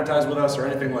because they advertise with us or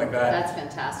anything like that. That's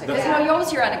fantastic. Because you know, you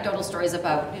always hear anecdotal stories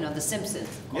about, you know, The Simpsons,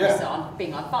 of course,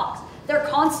 being on Fox. They're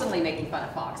constantly making fun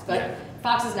of Fox, but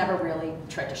Fox has never really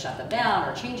tried to shut them down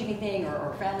or change anything,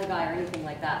 or Family Guy or anything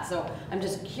like that. So I'm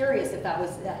just curious if that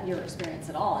was your experience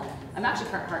at all. And I'm actually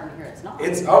heartened to hear it's not.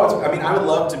 I mean, I would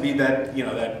love to be that, you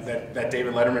know, that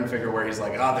David Letterman figure where he's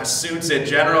like, oh, the suits at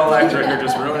General Electric are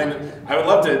just ruining it. I would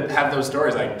love to have those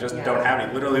stories. I just don't have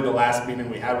any. Literally, the last meeting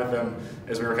we had with them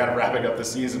as we were kind of wrapping up the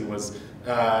season was,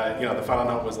 you know, the final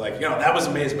note was like, you know, that was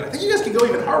amazing, but I think you guys can go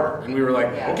even harder. And we were like,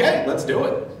 okay, let's do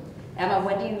it. Emma,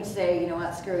 when do you say, you know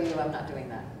what, screw you, I'm not doing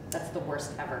that? That's the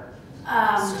worst ever.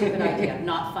 Stupid idea,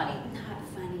 not funny. Not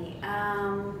funny.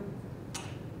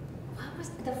 What was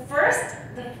the first?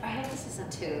 I hope this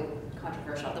isn't too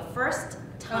controversial. The first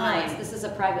time. Oh, no, this is a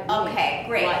private meeting. Okay,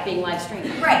 great. Being live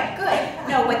streamed. Right, good.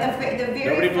 No, but the very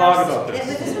Nobody first, blogged about this.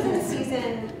 This was in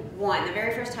season 1. The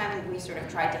very first time we sort of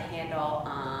tried to handle.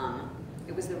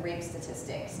 It was the rape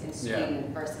statistics in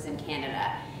Sweden versus in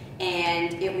Canada.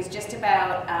 And it was just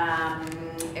about,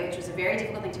 which was a very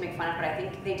difficult thing to make fun of, but I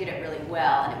think they did it really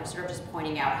well. And it was sort of just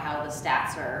pointing out how the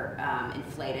stats are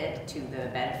inflated to the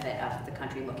benefit of the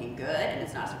country looking good, and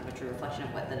it's not sort of a true reflection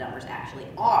of what the numbers actually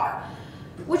are.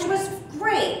 Which was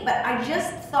great, but I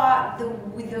just thought the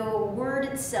word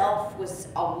itself was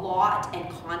a lot and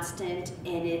constant,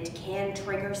 and it can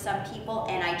trigger some people.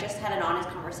 And I just had an honest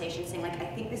conversation saying, like, I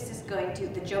think this is going to,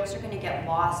 the jokes are going to get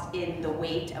lost in the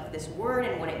weight of this word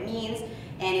and what it means.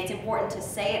 And it's important to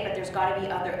say it, but there's got to be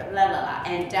other la la la.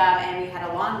 And we had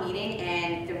a long meeting,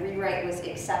 and the rewrite was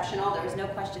exceptional. There was no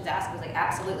questions asked. It was like,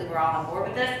 absolutely, we're all on board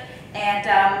with this. And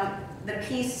the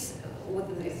piece.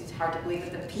 It's hard to believe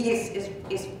that the piece is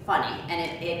funny, and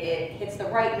it hits the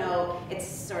right note. It's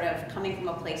sort of coming from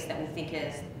a place that we think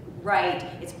is right.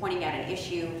 It's pointing out an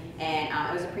issue, and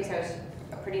it was a piece I was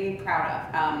pretty proud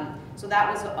of. So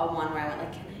that was a one where I went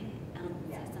like, can I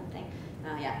say something?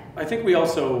 I think we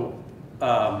also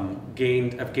have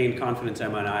gained confidence,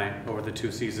 Emma and I, over the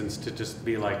 2 seasons to just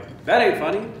be like, that ain't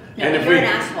funny. Yeah, and you're an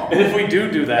asshole. And if we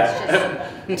do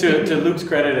that, to Luke's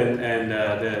credit and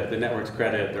the network's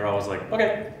credit, they're always like,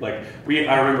 okay. Like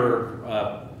I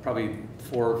remember probably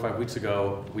 4 or 5 weeks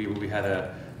ago, we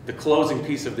had the closing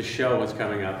piece of the show was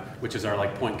coming up, which is our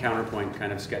like point counterpoint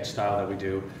kind of sketch style that we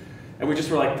do, and we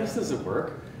just were like, this doesn't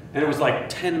work. And it was like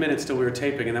 10 minutes till we were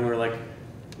taping, and then we were like,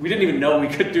 we didn't even know we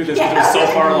could do this because it was so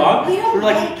far along. We were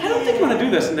like, I don't think we want to do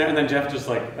this. And then Jeff just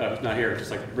like, not here, just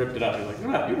like ripped it up. He was like,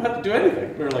 no, you don't have to do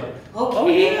anything. We were like, oh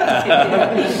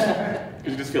yeah.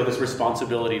 Because you just feel this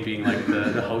responsibility being like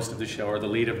the host of the show or the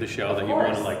lead of the show, that you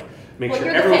want to like make sure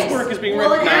everyone's work is being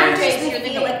recognized. Well, we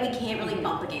feel like we can't really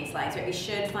bump against lines, right? We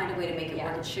should find a way to make it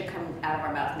work. It should come out of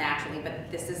our mouth naturally,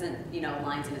 but this isn't, you know,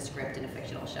 lines in a script in a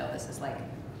fictional show. This is like,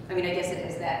 I mean, I guess it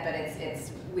is that, but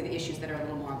it's with issues that are a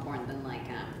little more important than like,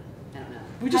 I don't know.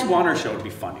 We just want our show to be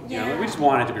funny. You know? We just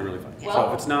want it to be really funny. Well, so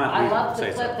if it's not, I love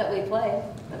the clip that we played.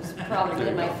 That was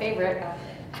probably my favorite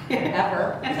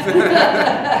ever.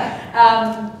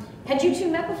 Had you two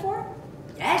met before?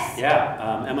 Yes.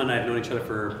 Yeah, Emma and I have known each other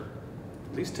for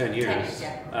at least 10 years. 10 years,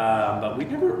 yeah. But we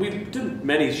did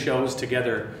many shows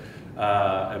together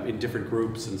in different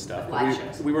groups and stuff. Live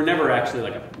shows. We were never actually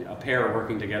like a pair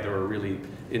working together or really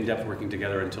in-depth working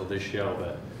together until this show.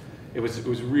 But it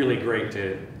was really great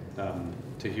to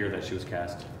hear that she was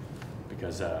cast,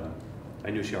 because I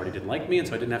knew she already didn't like me, and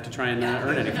so I didn't have to try and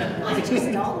earn anything. I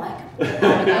just don't like him.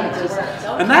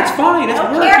 And that's fine. It's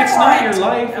work. It's not your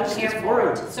life. It's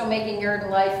work. So making your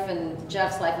life and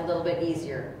Jeff's life a little bit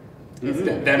easier.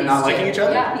 Them not liking each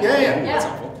other? Yeah. That's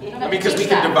helpful. Because we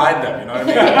can that. divide them, you know what I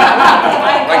mean?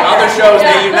 Like other shows,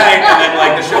 they unite, and then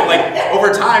like the show, like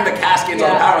over time, the cast gains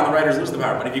all the power and the writers lose the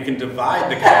power. But if you can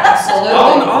divide the cast, the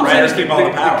writers keep all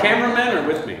the power. The cameramen are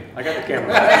with me. I got the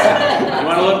camera.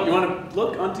 You want to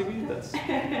look on TV?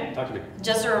 Talk to me.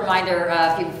 Just a reminder,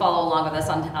 if you follow along with us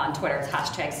on Twitter, it's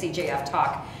 #CJF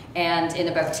Talk. And in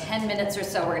about 10 minutes or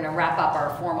so, we're going to wrap up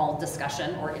our formal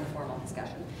discussion, or informal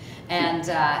discussion, and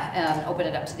open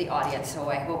it up to the audience. So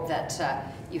I hope that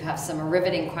you have some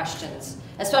riveting questions,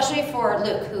 especially for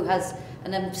Luke, who has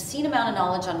an obscene amount of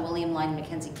knowledge on William Lyon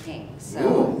Mackenzie King.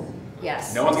 So,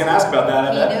 yes. No one's going to ask about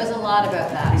that, I bet. He knows a lot about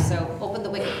that. So open the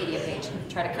Wikipedia page and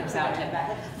try to confound him.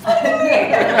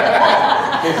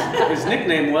 His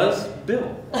nickname was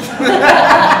Bill.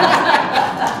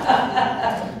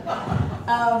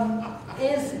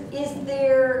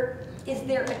 Is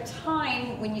there a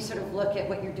time when you sort of look at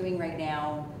what you're doing right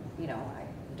now, you know, I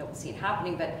don't see it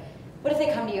happening, but what if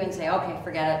they come to you and say, okay,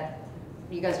 forget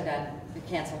it, you guys are done, you're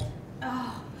canceled?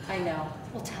 Oh, I know.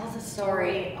 well, tell the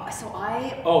story. So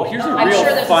Oh, here's a I'm real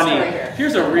sure there's a funny. story here.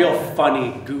 Here's a real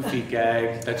funny, goofy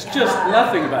gag that's just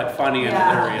nothing but funny and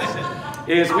hilarious.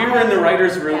 Is we were in the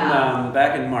writers' room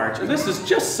back in March, and this is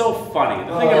just so funny.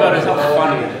 The thing about it is how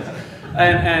funny it is.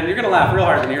 And you're gonna laugh real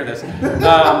hard when you hear this.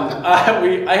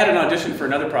 I had an audition for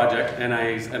another project, and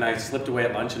I slipped away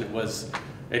at lunch, and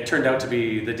it turned out to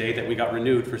be the day that we got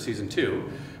renewed for season 2,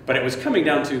 but it was coming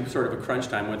down to sort of a crunch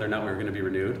time whether or not we were going to be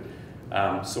renewed,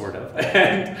 sort of.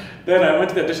 And then I went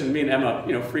to the audition. Me and Emma,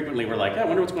 you know, frequently were like, I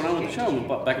wonder what's going on with the show, and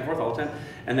back and forth all the time.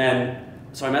 And then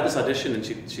so I'm at this audition, and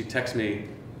she texts me,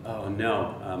 oh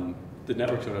no, the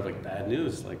network showed up, like, bad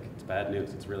news, like it's bad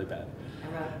news, it's really bad.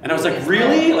 And I was like,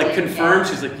 really? Like, confirmed?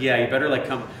 She's like, yeah, you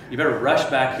better rush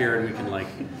back here and we can, like,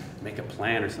 make a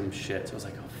plan or some shit. So I was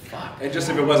like, oh, fuck. And just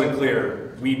if it wasn't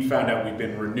clear, we found out we'd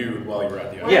been renewed while you were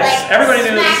at the audition. Yes, like, everybody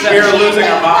knew this. We were losing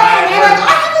our And they're like, mind.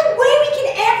 I have a way we can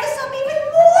amp this up even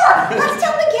more. Let's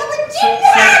tell Miguel and Jim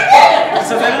that.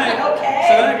 So then I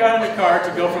Okay. got in the car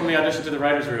to go from the audition to the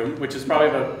writer's room, which is probably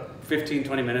about 15,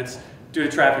 20 minutes. Due to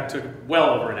traffic, took well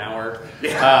over an hour.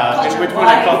 In which point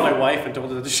I called my wife and told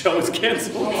her that the show was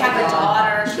canceled. They have a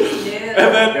daughter, she knew.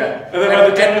 And then by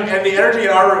the time And the energy in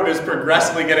our room is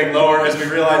progressively getting lower as we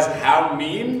realize how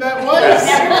mean that was. And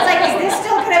everyone's like, is this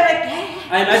still gonna like, yeah.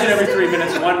 I imagine every 3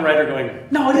 minutes one writer going,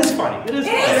 no, it is funny. It is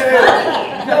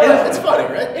funny. It's funny,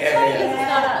 right? It's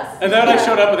not us. And then I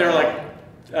showed up and they were like,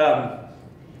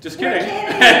 just We're kidding.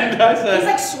 kidding. And I said, He's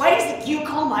like sweaty. He's like, you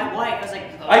call my wife. I was like,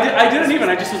 oh. I didn't even.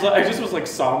 I just was like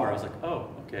somber. I was like, oh,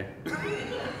 okay.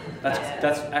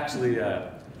 That's actually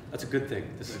that's a good thing.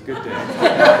 This is a good day.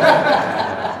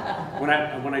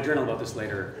 When I journal about this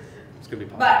later, it's gonna be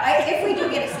positive. But if we do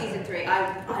get a season 3,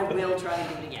 I will try to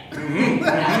do it again.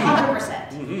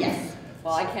 100%. Yes.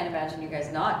 Well, I can't imagine you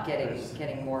guys not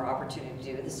getting more opportunity to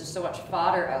do it. There's just so much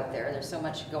fodder out there. There's so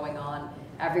much going on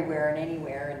everywhere and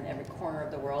anywhere in every corner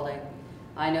of the world.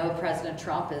 I know President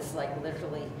Trump is like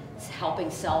literally helping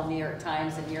sell New York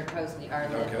Times and New York Post, the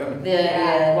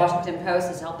Washington Post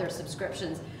has helped their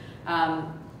subscriptions.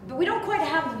 But we don't quite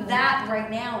have that right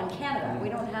now in Canada. We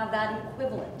don't have that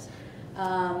equivalent.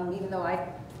 Even though I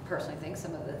personally think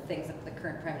some of the things that the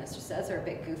current Prime Minister says are a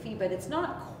bit goofy, but it's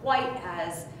not quite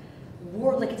as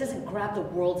like it doesn't grab the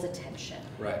world's attention.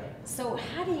 Right. So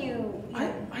how do you?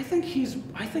 I think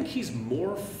he's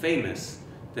more famous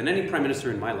than any prime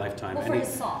minister in my lifetime. Well, for his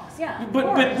songs, yeah.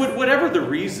 But whatever the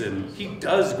reason, he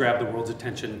does grab the world's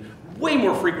attention way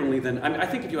more frequently than I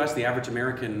think. If you ask the average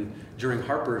American during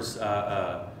Harper's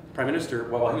prime minister,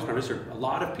 while he was prime minister, a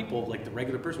lot of people, like the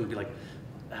regular person, would be like,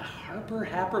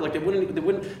 Happer, like they would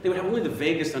have only the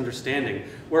vaguest understanding.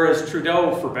 Whereas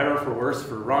Trudeau, for better or for worse,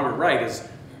 for wrong or right, is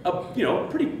a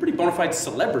pretty bona fide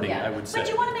celebrity, I would say. But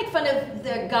you want to make fun of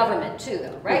the government too,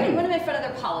 though, right? You want to make fun of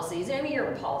their policies. I mean,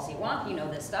 you're a policy wonk, you know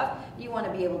this stuff. You want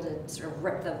to be able to sort of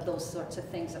rip those sorts of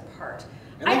things apart.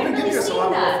 And I they've haven't been really giving us a seen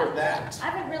lot that. more for that. I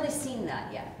haven't really seen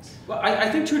that yet. Well, I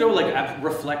think Trudeau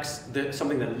reflects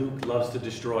something that Luke loves to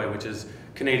destroy, which is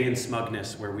Canadian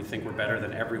smugness, where we think we're better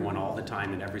than everyone all the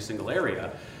time in every single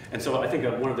area. And so I think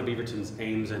one of the Beaverton's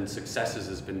aims and successes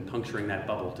has been puncturing that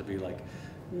bubble to be like,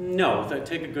 no,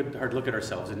 take a good hard look at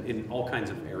ourselves in all kinds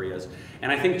of areas.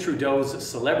 And I think Trudeau's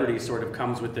celebrity sort of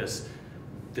comes with this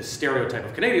stereotype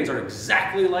of Canadians are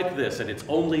exactly like this, and it's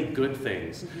only good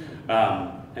things.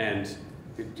 And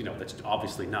that's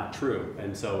obviously not true.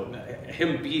 And so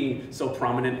him being so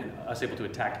prominent and us able to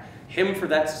attack him for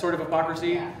that sort of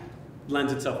hypocrisy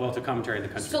lends itself well to commentary in the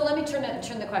country. So let me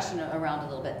turn the question around a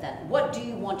little bit then. What do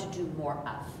you want to do more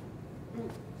of?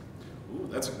 Ooh,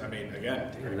 that's a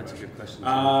good question.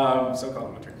 So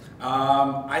complimentary.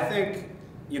 I think,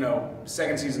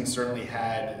 second season certainly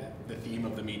had the theme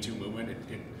of the Me Too movement.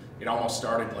 It almost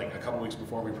started like a couple weeks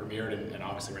before we premiered and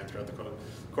obviously ran throughout the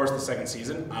course of the second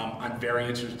season. I'm very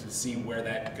interested to see where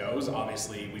that goes.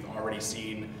 Obviously, we've already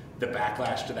seen the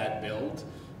backlash to that build.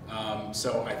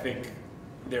 So I think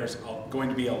there's going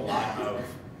to be a lot of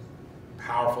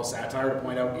powerful satire to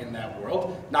point out in that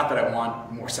world. Not that I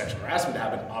want more sexual harassment to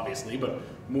happen, obviously, but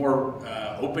more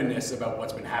openness about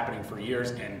what's been happening for years,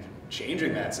 and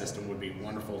changing that system would be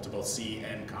wonderful to both see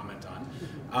and comment on.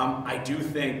 I do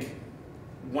think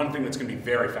one thing that's going to be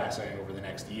very fascinating over the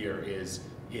next year is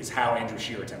how Andrew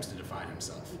Scheer attempts to define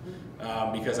himself.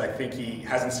 Because I think he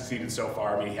hasn't succeeded so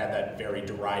far. I mean, he had that very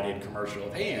derided commercial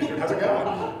of, "Hey Andrew, how's it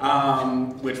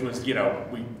going?" Which was,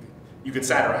 you could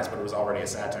satirize, but it was already a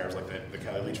satire. It was like the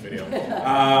Kelly Leach video.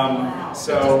 Wow.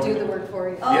 So Just do the work for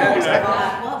you. Oh, yeah, exactly.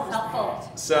 Well,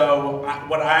 helpful. So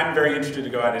what I'm very interested to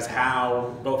go at is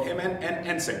how both him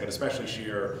and Singh, but especially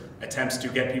Shearer, attempts to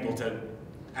get people to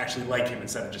actually like him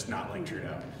instead of just not like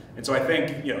Trudeau. And so I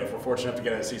think, you know, if we're fortunate enough to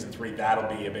get out of season 3,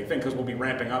 that'll be a big thing because we'll be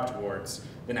ramping up towards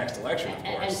the next election, of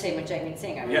course. And same with Jagmeet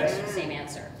Singh. I mean, Yes. same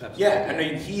answer. Absolutely. Yeah, I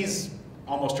mean, he's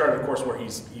almost charted a course where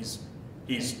he's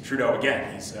Trudeau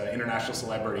again. He's an international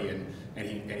celebrity, and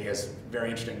he has very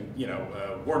interesting, you know,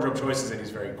 wardrobe choices, and he's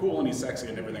very cool and he's sexy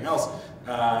and everything else.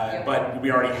 But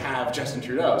we already have Justin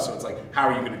Trudeau, so it's like, how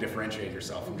are you going to differentiate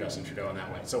yourself from Justin Trudeau in that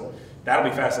way? So that'll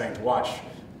be fascinating to watch.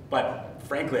 But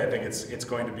frankly, I think it's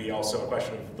going to be also a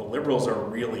question of the Liberals are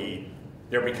really,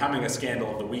 they're becoming a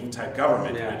scandal of the week type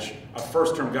government, which a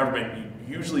first-term government,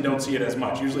 you usually don't see it as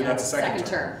much. Usually that's a second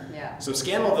term. Yeah. So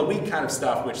scandal of the week kind of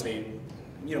stuff, which they,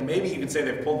 you know, maybe you could say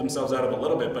they've pulled themselves out of a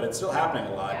little bit, but it's still happening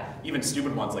a lot. Yeah. Even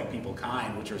stupid ones like People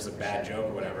Kind, which was a bad joke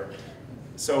or whatever.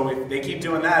 So if they keep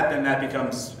doing that, then that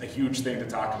becomes a huge thing to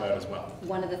talk about as well.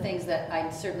 One of the things that I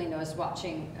certainly noticed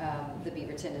watching the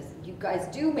Beaverton is you guys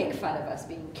do make fun of us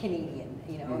being Canadian,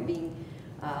 you know, and being,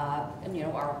 and, you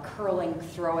know, our curling,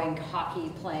 throwing,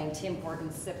 hockey playing, Tim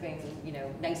Hortons sipping, you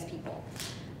know, nice people.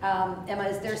 Emma,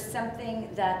 is there something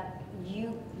that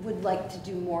you would like to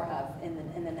do more of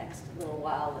in the next little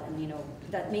while, and, you know,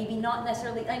 that maybe not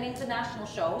necessarily, I mean, it's a national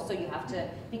show, so you have to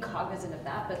be cognizant of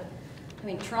that, but I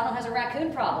mean, Toronto has a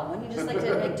raccoon problem. Wouldn't you just like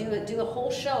to like, do a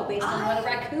whole show based on what a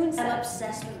raccoon says? I'm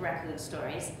obsessed with raccoon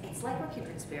stories. It's like we're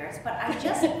kindred spirits, but I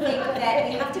just think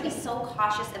that you have to be so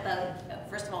cautious about,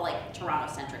 first of all, like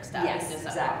Toronto-centric stuff. Yes, because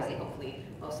exactly. Hopefully,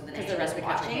 most of the Because nation the rest is of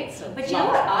the country watching. hates them. But you know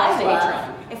what I I hate love?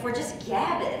 Toronto. If we're just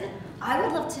gabbing, I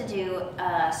would love to do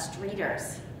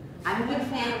streeters. I'm a big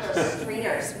fan of those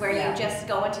streeters where you just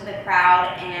go into the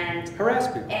crowd and Harass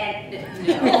people.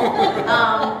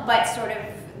 but sort of,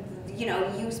 you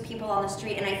know, use people on the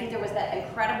street. And I think there was that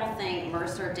incredible thing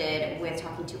Mercer did with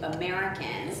talking to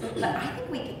Americans, but I think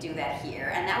we could do that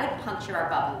here, and that would puncture our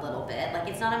bubble a little bit. Like,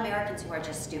 it's not Americans who are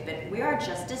just stupid, we are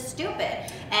just as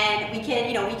stupid. And we can,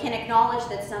 you know, we can acknowledge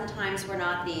that sometimes we're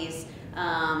not these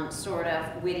sort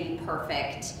of witty,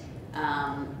 perfect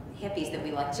hippies that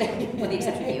we like to, with the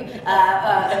exception of you,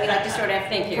 that we like to sort of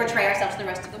portray ourselves to the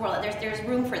rest of the world. There's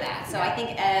room for that. So I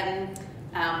think,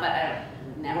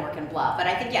 network and blah. But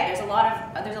I think, yeah, there's a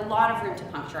lot of room to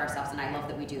puncture ourselves, and I love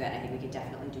that we do that. And I think we could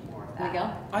definitely do more of that.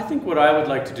 Miguel? I think what I would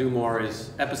like to do more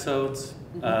is episodes,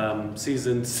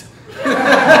 seasons,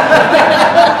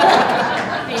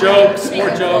 jokes,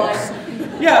 more jokes.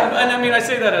 Yeah, and I mean, I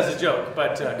say that as a joke,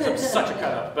 but 'cause I'm such a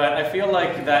cut up. But I feel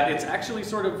like that it's actually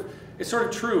sort of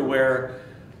true where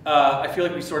I feel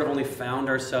like we sort of only found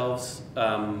ourselves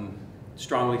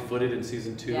strongly footed in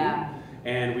season 2. Yeah.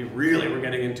 And we really were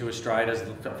getting into a stride as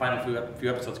the final few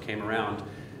episodes came around,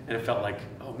 and it felt like,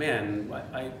 oh man,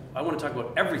 I want to talk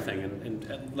about everything.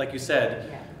 And like you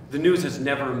said, the news has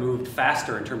never moved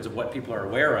faster in terms of what people are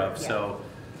aware of. Yeah. So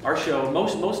our show,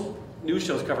 most news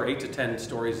shows cover 8 to 10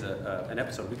 stories an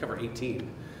episode. We cover 18,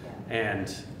 and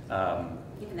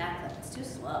Even that clip, it's too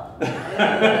slow. Do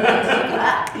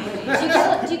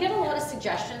you get a lot of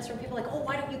suggestions from people like, oh,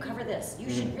 why don't you cover this? You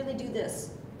should really do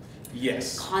this.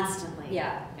 Yes. Constantly.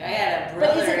 Yeah. I had a But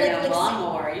is brother it in like a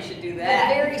lawnmower. You should do The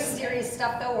that. very serious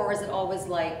stuff though, or is it always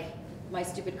like my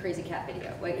stupid crazy cat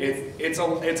video? Like, It's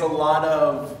a lot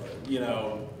of, you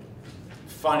know,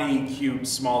 funny, cute,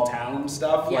 small town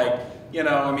stuff. Yeah. Like, you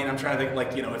know, I mean, I'm trying to think,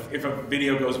 like, you know, if a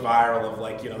video goes viral of,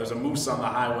 like, you know, there's a moose on the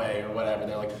highway or whatever,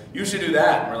 they're like, you should do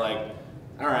that. And we're like,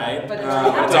 all right. But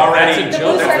it's already, that's a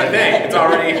joke. that's the thing. It's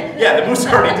already, yeah, the moose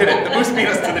already did it. The moose beat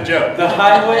us to the joke. the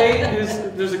highway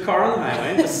there's a car on the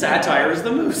highway. The satire is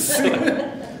the moose.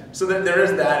 So there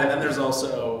is that, and then there's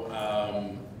also,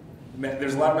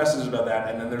 there's a lot of messages about that,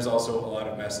 and then there's also a lot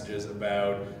of messages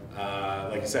about,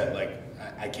 like you said, like,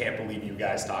 I can't believe you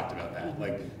guys talked about that.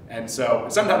 Like, and so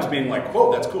sometimes being like,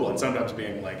 whoa, that's cool, and sometimes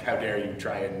being like, how dare you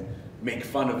try and make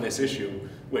fun of this issue,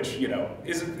 which, you know,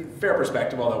 is a fair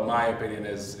perspective, although my opinion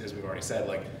is, as we've already said,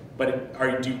 like, but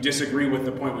do you disagree with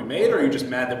the point we made, or are you just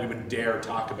mad that we would dare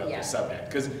talk about this subject?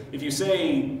 Because if you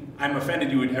say, I'm offended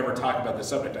you would ever talk about this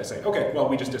subject, I say, okay, well,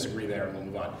 we just disagree there and we'll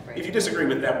move on. Right. If you disagree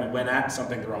with that, we went at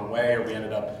something the wrong way, or we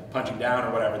ended up punching down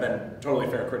or whatever, then totally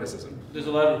fair criticism. There's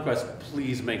a lot of requests,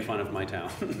 please make fun of my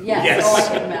town. yes, Yes. oh, I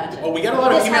can imagine. Well, we get a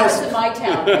lot of this emails. happens in my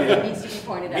town. It needs to be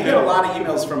pointed out. We get a lot of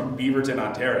emails from Beaverton,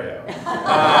 Ontario. And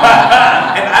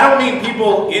I don't mean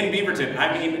people in Beaverton,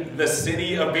 I mean the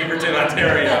city of Beaverton,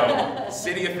 Ontario.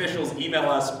 City officials email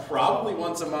us probably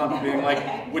once a month being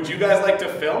like, would you guys like to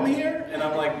film here? And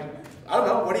I'm like, I don't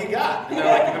know, what do you got? And they're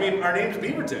like, I mean, our name's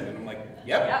Beaverton. And I'm like,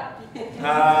 yep.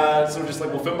 So we're just like,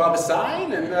 we'll film by the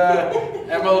sign and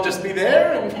we'll just be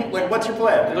there. And like, what's your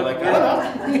plan? And they're like, I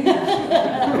don't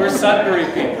know. We're Sudbury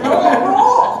people.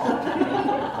 Roll.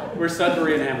 We're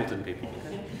Sudbury and Hamilton people.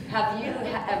 Have you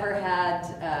ever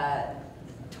had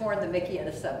torn the mickey out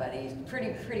of somebody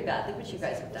pretty badly, which you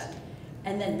guys have done,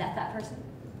 and then met that person?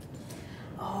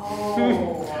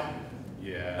 Oh.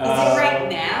 Yeah. Is it right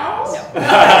now? No.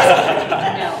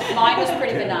 No, mine was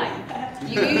pretty benign.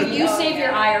 You save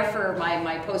your ire for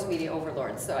my post-media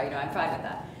overlords, so I'm fine with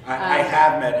that. I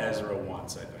have met Ezra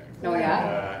once, I think. Oh,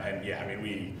 yeah? And yeah, I mean,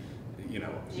 we, you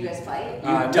know. Did you guys fight?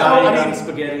 Dying on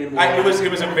spaghetti.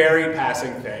 It was a very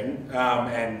passing thing,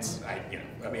 and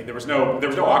I mean, there was no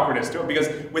awkwardness to it because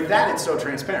with that it's so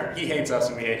transparent. He hates us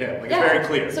and we hate him. Like it's very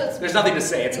clear. So there's nothing to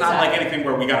say. It's not like anything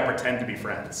where we got to pretend to be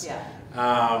friends. Yeah.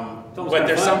 But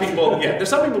there's some people. Yeah, there's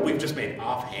some people we've just made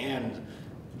offhand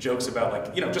jokes about,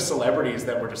 like, you know, just celebrities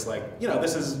that were just like, you know,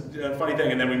 this is a funny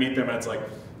thing, and then we meet them and it's like,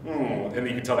 and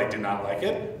you can tell they did not like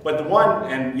it. But the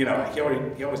one, and you know, he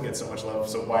always gets so much love,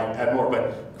 so why add more?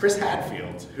 But Chris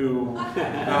Hadfield, who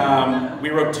we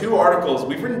wrote 2 articles.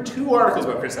 We've written 2 articles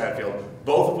about Chris Hadfield,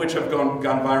 both of which have gone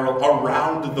viral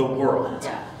around the world.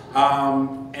 Yeah.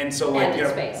 And so, like, and you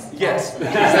know, space. yes,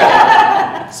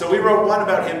 exactly. So we wrote one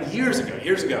about him years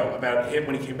ago, about him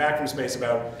when he came back from space,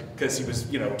 because he was,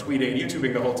 you know, tweeting,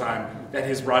 YouTubing the whole time, that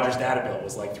his Rogers data bill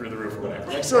was like through the roof or whatever.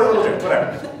 Like, so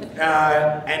whatever.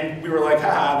 And we were like,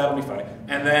 haha, that'll be funny.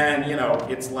 And then, you know,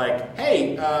 it's like,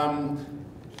 hey,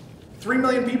 3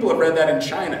 million people have read that in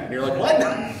China. And you're like, what?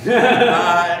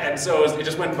 And so it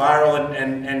just went viral,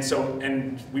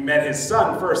 and we met his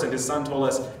son first, and his son told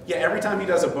us, yeah, every time he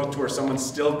does a book tour,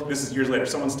 this is years later,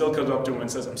 someone still comes up to him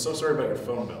and says, I'm so sorry about your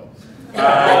phone bill.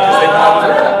 Because they thought it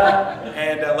was real.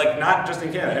 And like, not just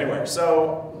in Canada, anywhere.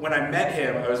 So when I met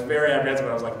him, I was very apprehensive.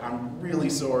 I was like, I'm really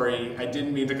sorry. I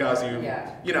didn't mean to cause you,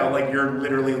 you know, like, you're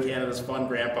literally Canada's fun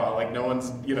grandpa. Like, no one's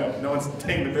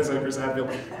taking the piss out of Chris Hadfield.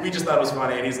 We just thought it was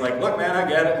funny. And he's like, look, man, I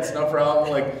get it. It's no problem.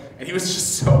 Like, and he was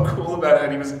just so cool about it.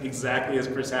 And he was exactly as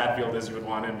Chris Hadfield as you would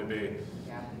want him to be.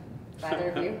 Yeah. Either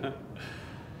of you?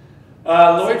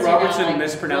 Lloyd Robertson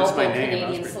mispronounced my name.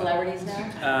 Canadian celebrities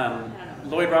now?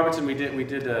 Lloyd Robertson, we did a show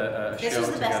together. This was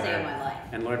the best day of my life.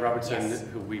 And Lloyd Robertson, Yes.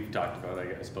 who we've talked about,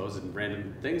 I suppose, in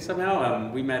random things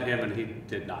somehow, we met him and he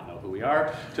did not know who we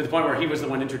are, to the point where he was the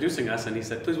one introducing us, and he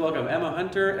said, please welcome Emma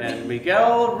Hunter and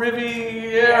Miguel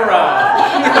Riviera.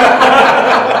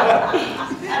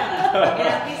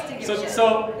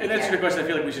 So in answer to your question, I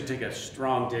feel like we should take a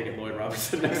strong dig at Lloyd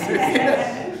Robertson next week.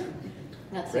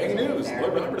 Breaking news,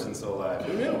 Lloyd Robertson's still alive.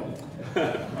 Who knew?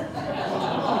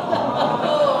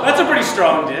 That's a pretty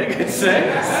strong dig, I'd say.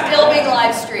 Still being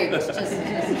live streamed, just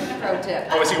pro tip.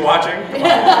 Oh, is he watching?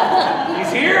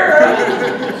 He's here!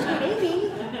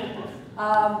 Maybe.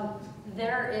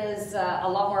 There is a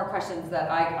lot more questions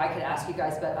that I could ask you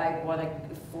guys, but I want to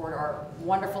afford our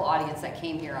wonderful audience that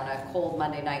came here on a cold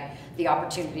Monday night the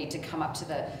opportunity to come up to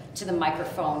the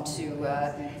microphone to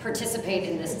participate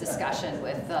in this discussion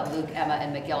with Luke, Emma,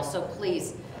 and Miguel. So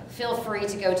please feel free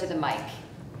to go to the mic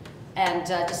and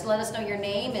just let us know your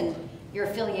name and your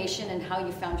affiliation and how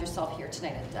you found yourself here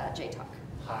tonight at J-Talk.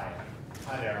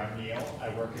 Hi there, I'm Neil. I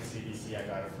work at CBC. I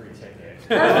got a free ticket. Perfect.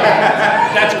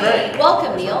 That's great.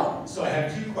 Welcome, Neil. So I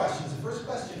have 2 questions. The first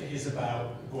question is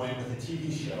about going with a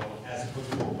TV show as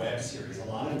opposed to a web series. A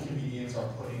lot of comedians are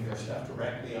putting their stuff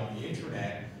directly on the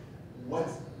internet.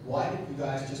 Why did you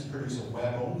guys just produce a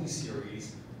web-only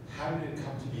series? How did it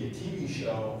come to be a TV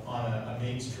show on a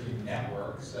mainstream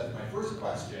network? So that's my first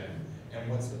question. And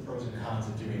what's the pros and cons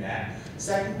of doing that?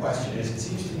 Second question is, it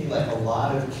seems to me like a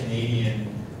lot of Canadian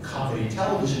comedy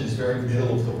television is very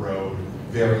middle of the road,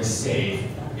 very safe,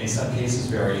 in some cases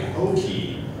very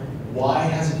hokey. Why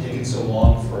has it taken so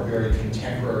long for a very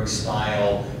contemporary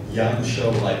style young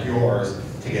show like yours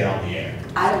to get on the air?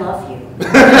 I love you. Luke,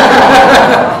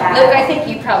 I think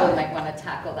you probably might want to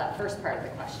tackle that first part of the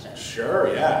question.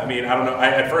 Sure, yeah. I mean, I don't know.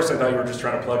 At first I thought you were just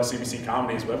trying to plug CBC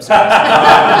Comedy's website.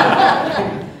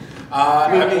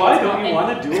 Why don't you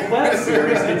want to do a web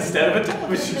series instead of a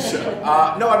television show?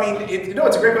 No, I mean,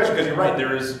 it's a great question because you're right.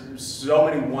 There is so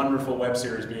many wonderful web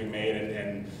series being made,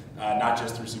 and not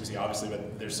just through CBC, obviously,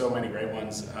 but there's so many great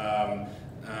ones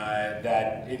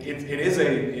that it is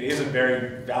a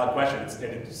very valid question.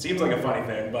 It seems like a funny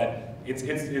thing, but it's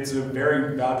a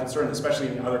very valid concern, especially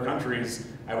in other countries.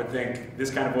 I would think this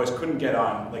kind of voice couldn't get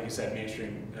on, like you said,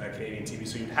 mainstream Canadian TV,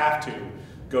 so you'd have to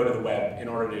go to the web in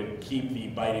order to keep the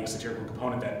biting satirical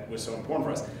component that was so important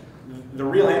for us. The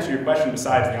real answer to your question,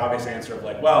 besides the obvious answer of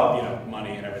like, well, you know,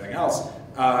 money and everything else,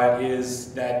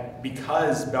 is that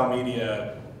because Bell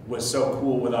Media was so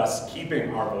cool with us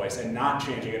keeping our voice and not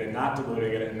changing it and not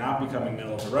diluting it and not becoming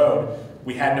middle of the road,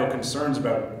 we had no concerns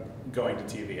about going to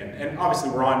TV. And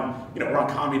obviously we're on, we're on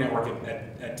Comedy Network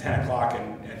at 10 o'clock,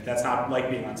 and that's not like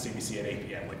being on CBC at 8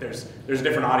 p.m. Like there's a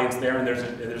different audience there, and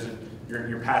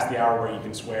you're past the hour where you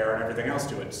can swear and everything else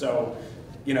to it. So,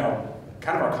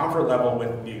 kind of our comfort level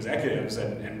with the executives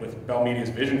and with Bell Media's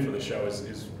vision for the show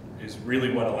is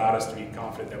really what allowed us to be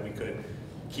confident that we could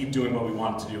keep doing what we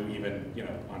wanted to do, even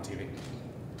on TV.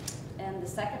 And the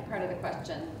second part of the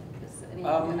question is,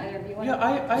 either of you want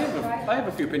I have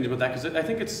a few opinions about that, because I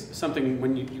think it's something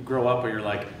when you grow up where you're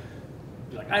like,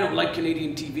 I don't like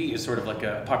Canadian TV is sort of like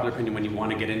a popular opinion when you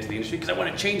want to get into the industry because I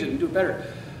want to change it and do it better.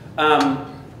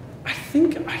 I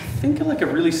think like a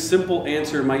really simple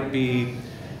answer might be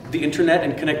the internet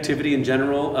and connectivity in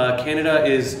general. Canada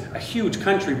is a huge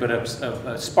country, but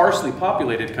a sparsely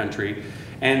populated country,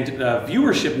 and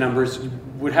viewership numbers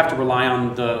would have to rely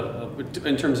on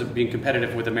in terms of being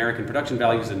competitive with American production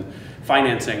values and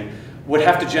financing, would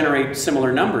have to generate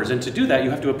similar numbers. And to do that,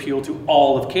 you have to appeal to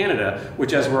all of Canada,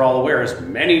 which, as we're all aware, is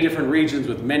many different regions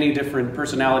with many different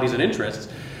personalities and interests.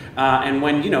 And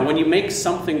when you make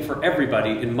something for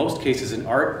everybody, in most cases in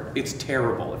art, it's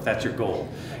terrible if that's your goal.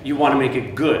 You want to make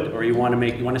it good, or you want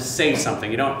to say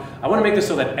something. I want to make this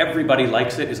so that everybody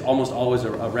likes it is almost always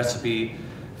a recipe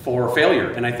for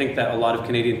failure. And I think that a lot of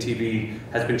Canadian TV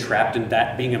has been trapped in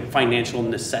that being a financial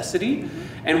necessity.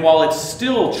 And while it's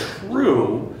still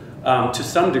true to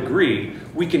some degree,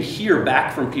 we can hear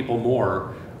back from people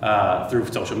more through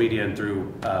social media and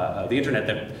through the internet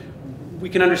that we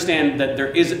can understand that there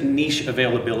is niche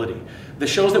availability. The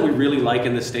shows that we really like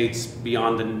in the States,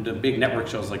 beyond the big network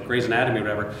shows like Grey's Anatomy or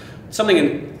whatever, something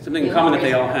in common that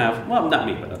they all have. Well, not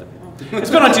me, but other people.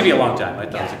 It's been on TV a long time. I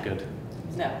thought it was a good.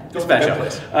 No. It's a bad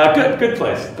show. Good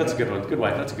place. That's a good one. Good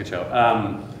Wife. That's a good show.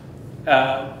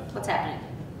 What's happening?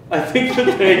 I think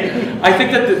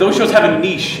that those shows have a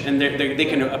niche, and they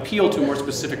can appeal to a more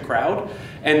specific crowd,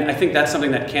 and I think that's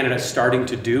something that Canada is starting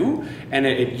to do, and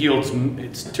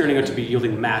it's turning out to be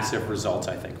yielding massive results,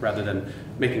 I think, rather than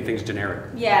making things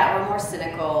generic. Yeah, or a more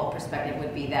cynical perspective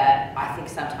would be that I think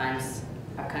sometimes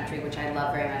a country, which I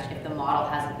love very much, if the model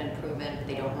hasn't been proven,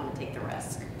 they don't want to take the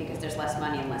risk because there's less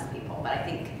money and less people. But I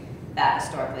think that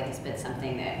historically has been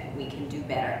something that we can do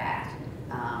better at.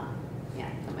 Yeah,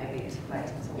 that might be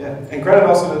right. Yeah, and credit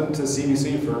also to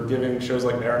CBC for giving shows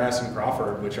like Baroness and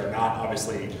Crawford, which are not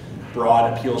obviously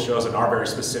broad appeal shows and are very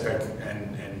specific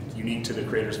and unique to the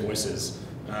creators' voices,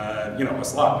 a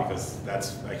slot, because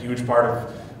that's a huge part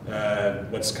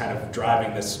of what's kind of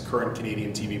driving this current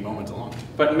Canadian TV moment along.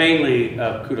 But mainly,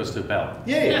 kudos to Bell.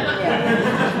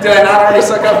 Yeah. Did I not already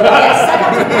suck up? Yes, suck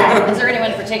up to Bell. Is there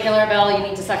anyone in particular, Bell, you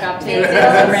need to suck up to?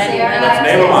 Randy. Let's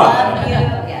name him up.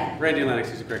 Yeah. Randy Lennox,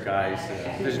 he's a great guy. He's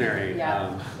a visionary.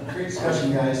 Yeah. Great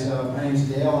discussion, guys. My name's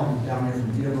Dale. I'm down here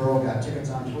from Peterborough. Got tickets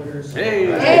on Twitter. So Hey!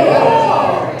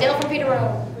 Dale from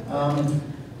Peterborough.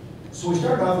 So we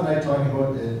started off the night talking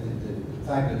about the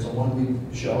fact that it's a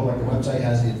one-week show. Like the website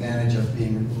has the advantage of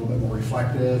being a little bit more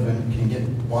reflective and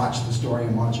can watch the story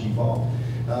and watch it evolve.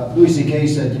 Louis C.K.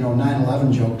 said,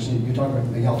 9/11 jokes. And you talk about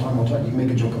Miguel talking about you can make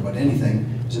a joke about anything.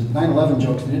 He said 9/11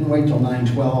 jokes. They didn't wait till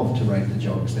 9/12 to write the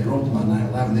jokes. They wrote them on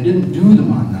 9/11. They didn't do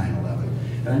them on 9/11.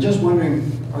 And I'm just wondering,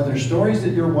 are there stories that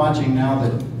you're watching now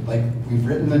that like we've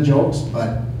written the jokes,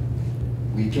 but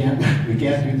we can't do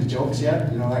the jokes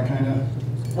yet? That kind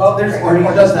of. Well,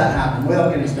 or does that happen?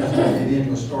 Without getting specific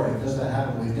into a story, does that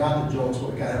happen? We've got the jokes,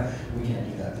 but we can't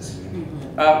do that this week.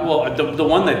 Well, the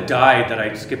one that died that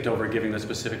I skipped over giving the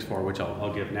specifics for, which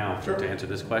I'll give now to answer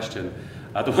this question,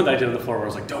 the one that I did on the floor where I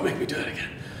was like, don't make me do it again,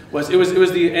 was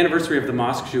the anniversary of the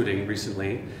mosque shooting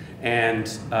recently, and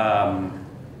so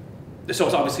it's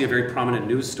obviously a very prominent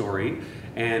news story,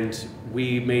 and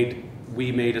we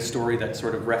made a story that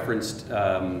sort of referenced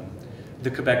the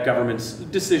Quebec government's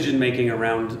decision-making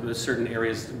around certain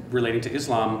areas relating to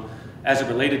Islam as it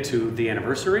related to the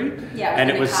anniversary. Yeah, and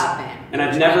it was, and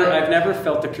I've never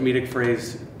felt the comedic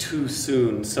phrase "too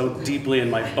soon" so deeply in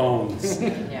my bones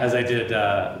as I did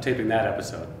taping that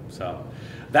episode. So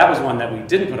that was one that we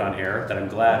didn't put on air. That I'm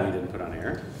glad we didn't put on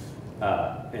air.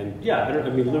 And yeah,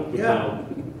 Luke would know.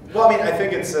 Well, I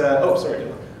think it's. Oh, sorry,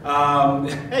 Dylan.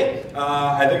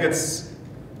 I think it's.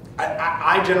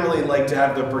 I generally like to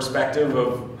have the perspective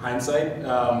of hindsight.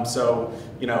 So,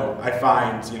 I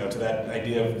find, to that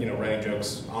idea of, writing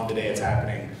jokes on the day it's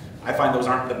happening, I find those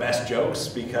aren't the best jokes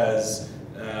because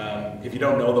if you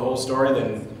don't know the whole story,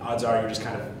 then odds are you're just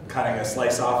kind of cutting a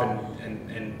slice off and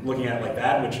looking at it like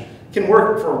that, which can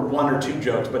work for 1 or 2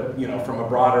 jokes, but you know, from a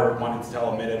broader wanting to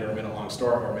tell a minute or a minute long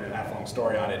story or a minute and a half long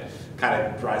story on it, kind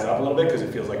of dries up a little bit because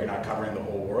it feels like you're not covering the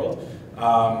whole world.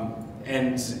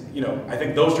 And you know, I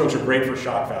think those jokes are great for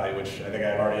shock value, which I think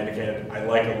I've already indicated I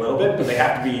like a little bit, but they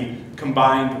have to be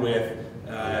combined with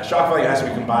shock value has to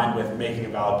be combined with making a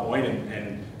valid point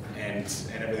and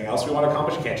everything else we want to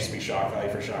accomplish. It can't just be shock value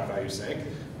for shock value's sake.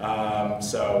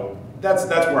 So that's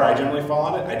where I generally fall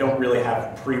on it. I don't really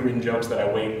have pre-written jokes that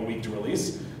I wait a week to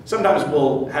release. Sometimes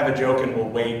we'll have a joke and we'll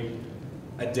wait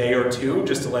a day or 2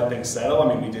 just to let things settle. I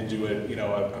mean, we did do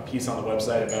a piece on the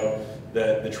website about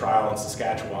the trial in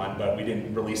Saskatchewan, but we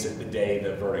didn't release it the day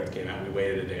the verdict came out. We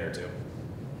waited a day or 2. You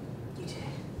did.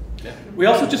 Yeah. We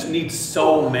also just need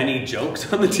so many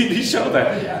jokes on the TV show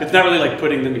that it's not really like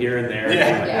putting them here and there.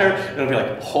 Yeah. It'll be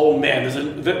like, oh man, as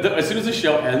soon as the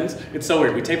show ends, it's so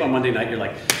weird. We tape on Monday night, you're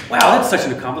like, wow, that's such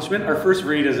an accomplishment. Our first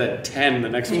read is at 10 the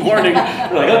next morning.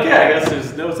 We're like, okay, I guess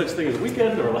there's no such thing as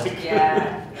weekend or like.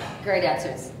 Yeah, great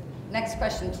answers. Next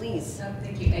question, please.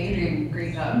 Thank you, Adrian.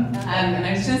 Great job. And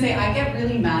I was just going to say, I get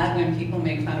really mad when people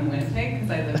make fun of Winnipeg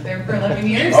because I lived there for 11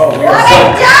 years. Oh, we are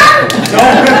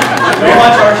Don't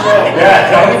watch our show.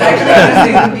 I was actually going to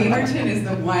say the Beaverton is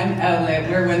the one outlet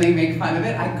where when they make fun of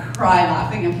it, I cry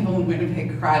laughing, and people in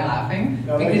Winnipeg cry laughing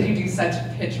because you do such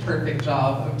a pitch perfect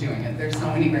job of doing it. There's so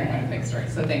many great Winnipeg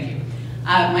stories, so thank you.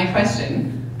 My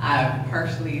question.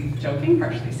 Partially joking,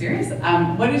 partially serious.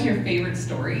 What is your favorite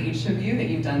story, each of you, that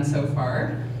you've done so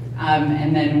far?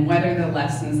 And then what are the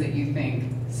lessons that you think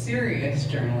serious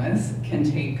journalists can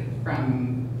take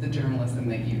from the journalism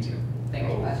that you do? Thank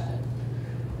you.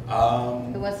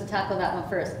 Who wants to tackle that one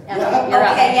first? Yeah. You're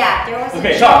up. Okay, yeah, there was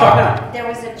a talk now. There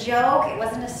was a joke. It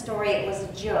wasn't a story. It was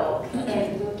a joke.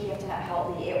 And Luke, you have to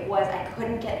help me. It was. I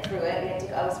couldn't get through it. We had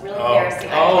to. I was really embarrassing.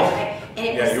 And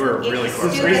it was, you were really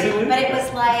close. stupid, but it was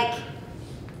like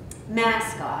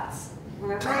mascots.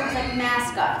 Remember, it was like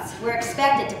mascots. We're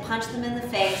expected to punch them in the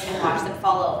face and watch them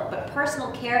fall over, but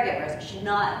personal caregivers should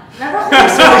not. Remember, it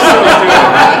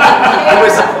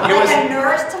was like a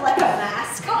nurse to like a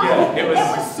mascot. Yeah, it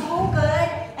was so good,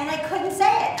 and I couldn't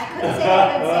say it.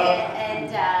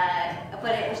 And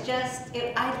but it was just.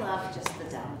 I love just the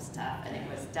dumb stuff, and it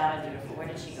was dumb and beautiful. Where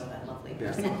did she go, that lovely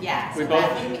person? Yeah. We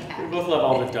both love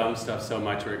all the dumb stuff so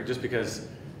much, just because.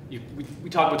 We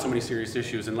talk about so many serious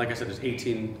issues, and like I said, there's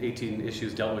 18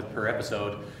 issues dealt with per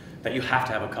episode, that you have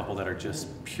to have a couple that are just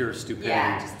pure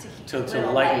stupidity to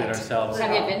lighten it ourselves.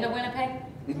 Have you been to Winnipeg?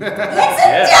 It's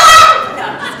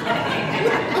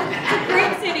It's a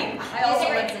great city. I also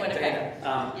lived in Winnipeg.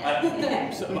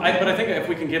 But I think if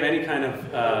we can give any kind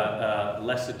of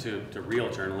lesson to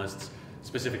real journalists,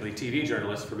 specifically TV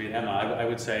journalists, for me and Emma, I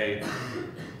would say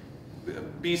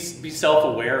be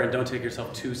self-aware and don't take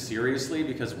yourself too seriously,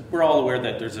 because we're all aware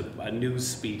that there's a news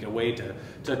speak, a way to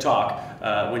talk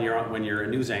when you're a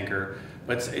news anchor,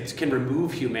 but it can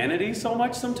remove humanity so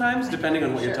much sometimes, depending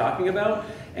on what you're talking about.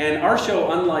 And our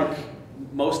show, unlike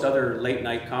most other late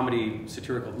night comedy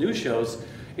satirical news shows,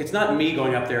 it's not me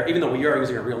going up there, even though we are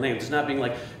using our real names, it's not being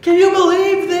like, can you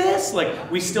believe this? Like,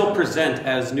 we still present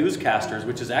as newscasters,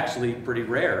 which is actually pretty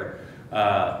rare.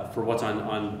 For what's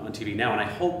on TV now, and I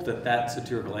hope that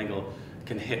satirical angle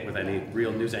can hit with any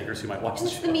real news anchors who might watch the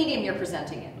show. It's the medium you're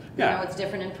presenting it. Yeah. You know, it's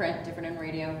different in print, different in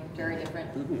radio, very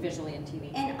different visually in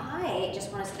TV. And I just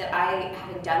want to say that I,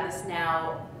 having done this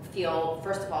now, feel,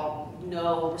 first of all,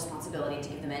 no responsibility to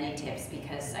give them any tips,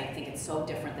 because I think it's so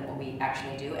different than what we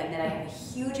actually do. And then I have a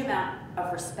huge amount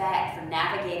of respect for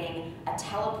navigating a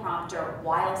teleprompter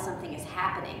while something is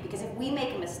happening. Because if we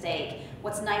make a mistake,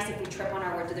 what's nice if we trip on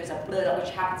our words or there's a blip,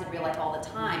 which happens in real life all the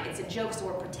time, it's a joke, so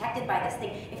we're protected by this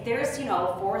thing. If there's,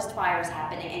 forest fires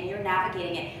happening and you're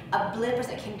navigating it, a blip or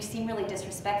something can seem really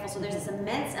disrespectful. So there's this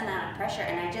immense amount of pressure,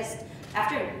 and I just,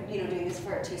 after doing this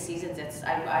for 2 seasons,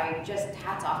 I just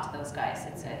hats off to those guys.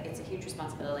 It's a huge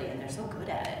responsibility, and they're so good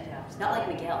at it. Yeah. It's not like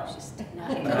Miguel. It's just not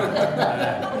He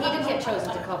did get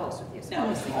chosen to co-host with you. So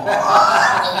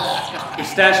You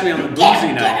stashed me on the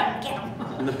boozy night. Get him.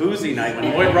 On the boozy night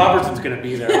when Lloyd Robertson's going to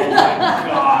be there. Oh my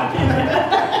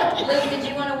God. Luke, did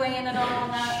you want to weigh in at all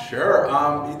on that? Sure.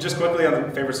 Just quickly on the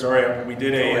favorite story, we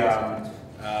did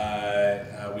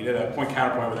a point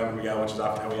counterpoint with Emma and Miguel, which is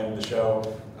often how we ended the show,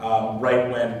 right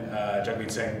when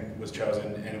Jagmeet Singh was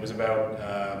chosen, and it was about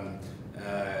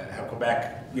how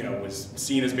Quebec, was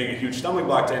seen as being a huge stumbling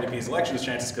block to NDP's elections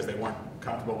chances because they weren't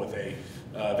comfortable with a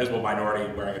visible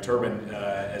minority wearing a turban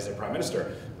as their prime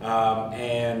minister,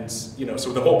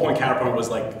 so the whole point counterpoint was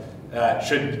like,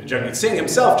 should Jagmeet Singh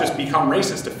himself just become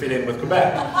racist to fit in with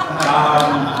Quebec,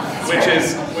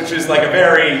 which is like a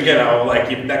very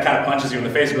that kind of punches you in the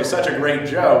face. It was such a great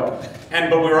joke,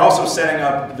 but we were also setting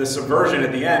up the subversion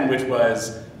at the end, which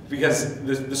was, because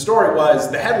the story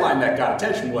was, the headline that got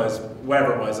attention was,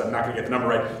 whatever it was, I'm not going to get the number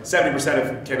right, 70%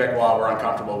 of Quebecois were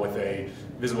uncomfortable with a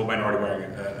visible minority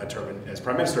wearing a turban as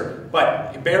prime minister.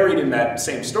 But buried in that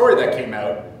same story that came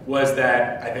out was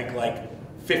that I think like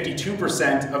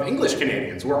 52% of English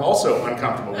Canadians were also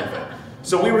uncomfortable with it.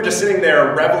 So we were just sitting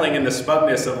there reveling in the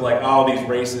smugness of like, oh, these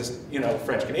racist,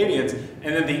 French Canadians.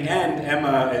 And at the end,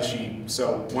 Emma, as she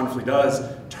so wonderfully does,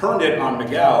 turned it on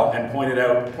Miguel and pointed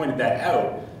that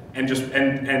out, and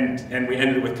we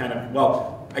ended it with kind of,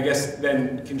 well, I guess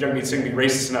then can Jagmeet Singh be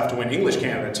racist enough to win English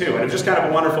Canada too? And it was just kind of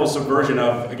a wonderful subversion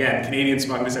of, again, Canadian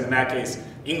smugness, and in that case,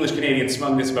 English Canadian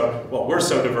smugness about, well, we're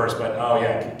so diverse, but oh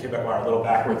yeah, Quebec are a little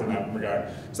backwards in that regard.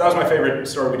 So that was my favorite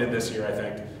story we did this year, I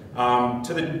think.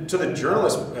 To the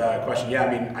journalist question, yeah,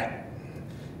 I mean,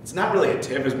 it's not really a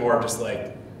tip, it's more just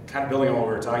like kind of building on what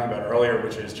we were talking about earlier,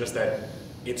 which is just that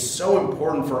it's so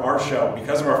important for our show,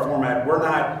 because of our format, we're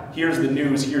not, here's the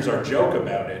news, here's our joke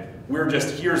about it. We're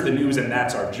just, here's the news and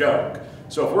that's our joke.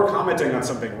 So if we're commenting on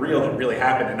something real that really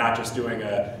happened and not just doing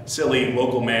a silly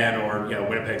local man or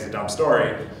Winnipeg's a dumb story,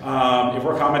 if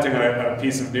we're commenting on a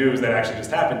piece of news that actually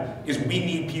just happened, is we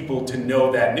need people to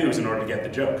know that news in order to get the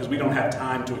joke, because we don't have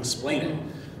time to explain it.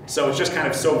 So it's just kind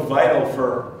of so vital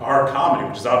for our comedy,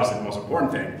 which is obviously the most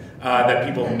important thing, that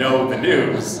people know the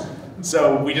news.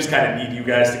 So we just kind of need you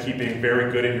guys to keep being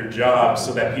very good at your jobs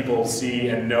so that people see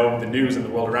and know the news and the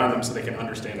world around them so they can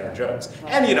understand our jokes.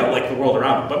 And like the world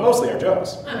around them, but mostly our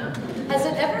jokes. Has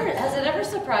it ever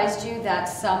surprised you that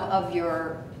some of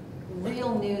your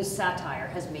real news satire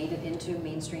has made it into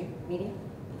mainstream media?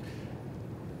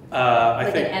 I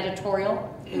think an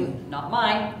editorial, not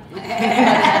mine, an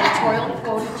editorial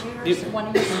quoted you or one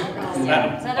of your stories.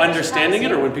 Understanding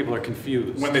it, or when people are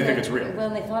confused? When they think it's real.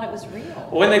 When they thought it was real.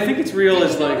 When they think it's real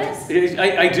is like, notice?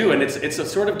 I do, and it's a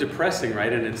sort of depressing,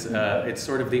 right? And it's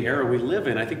sort of the era we live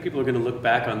in. I think people are going to look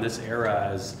back on this era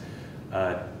as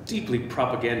a deeply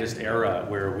propagandist era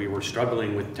where we were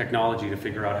struggling with technology to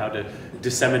figure out how to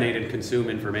disseminate and consume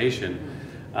information.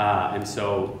 And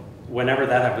so whenever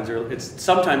that happens,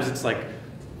 sometimes it's like,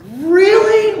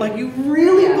 really? Like, you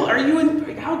really,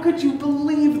 how could you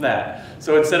believe that?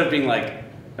 So instead of being like,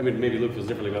 I mean, maybe Luke feels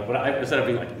differently about it, but instead of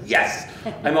being like, yes,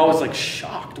 I'm always like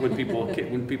shocked when people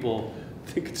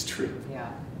think it's true. Yeah,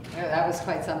 that was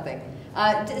quite something.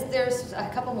 There's a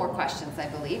couple more questions, I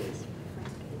believe.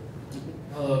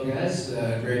 Hello guys,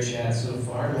 great chat so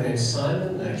far. My name's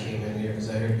Simon. I came in here because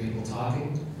I heard people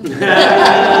talking. Good,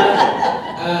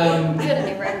 and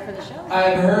they were ready for the show.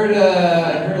 I've heard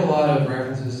a lot of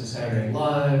references to Saturday Night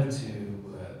Live, to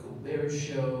Colbert's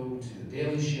show, to The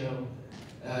Daily Show,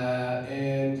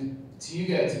 and to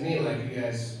me, like, you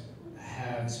guys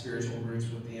have spiritual roots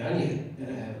with The Onion, and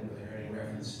I haven't really heard any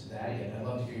reference to that yet. I'd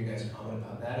love to hear you guys comment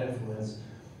about that influence,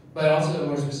 but also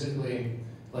more specifically,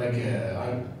 like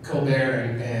on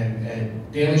Colbert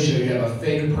and Daily Show, you have a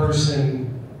fake person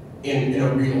in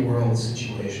a real world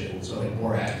situation. So like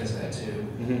Borat does that too.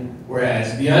 Mm-hmm.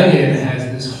 Whereas The Onion has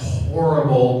this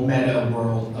horrible meta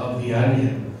world of The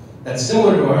Onion that's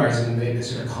similar to ours, and they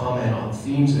sort of comment on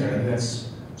themes there. And that's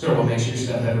sort of what makes your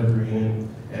stuff evergreen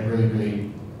and really,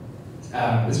 really,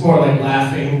 it's more like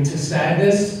laughing to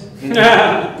sadness.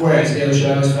 Whereas Daily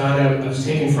Show, I was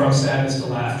taking from sadness to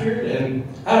laughter, and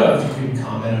I don't know if you can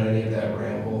comment on any of that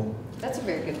ramble. That's a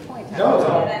very good point. No,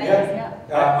 yeah,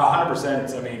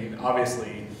 100%. I mean,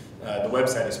 obviously, the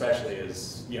website especially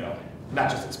is, not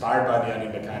just inspired by The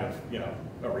Onion, but kind of,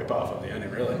 a ripoff of The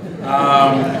Onion, really.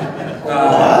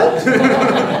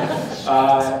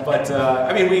 What?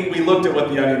 I mean, we looked at what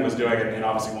The Onion was doing and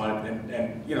obviously wanted,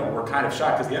 and we're kind of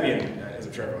shocked because The Onion, as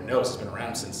I'm sure everyone knows, has been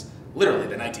around since literally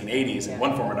the 1980s in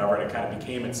one form or another, and it kind of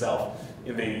became itself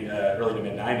in the early to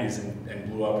mid 90s and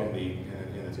blew up in the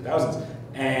 2000s.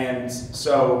 And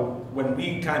so when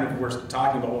we kind of were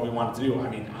talking about what we wanted to do, I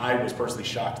mean, I was personally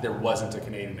shocked there wasn't a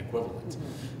Canadian equivalent.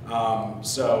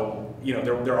 So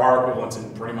there are equivalents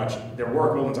in there were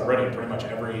equivalents already in pretty much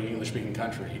every English-speaking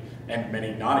country and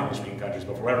many non-English-speaking countries,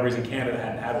 but for whatever reason, Canada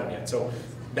hadn't had one yet. So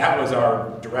that was our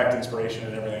direct inspiration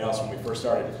and everything else when we first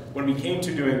started. When we came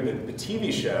to doing the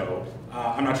TV show,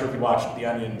 I'm not sure if you watched The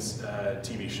Onion's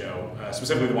TV show,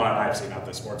 specifically the one on IFC, not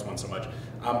the sports one so much.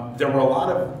 There were a lot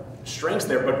of strengths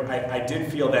there, but I did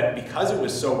feel that because it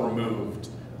was so removed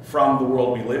from the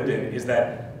world we lived in, is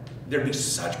that there'd be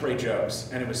such great jokes,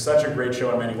 and it was such a great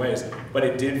show in many ways, but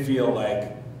it did feel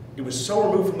like it was so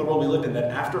removed from the world we lived in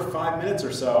that after 5 minutes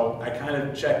or so, I kind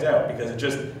of checked out because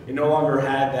it no longer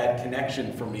had that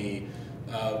connection for me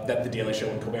that The Daily Show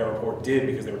and Colbert Report did,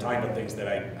 because they were talking about things that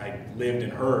I lived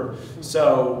and heard.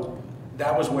 So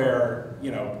that was where,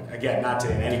 you know, again, not to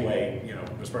in any way, you know,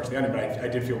 disparage the Onion, but I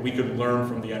did feel we could learn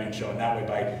from the Onion show in that way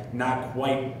by not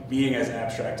quite being as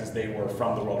abstract as they were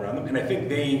from the world around them. And I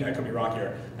think I could be wrong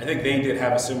here, I think they did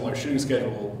have a similar shooting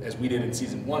schedule as we did in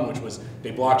season 1, which was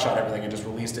they block shot everything and just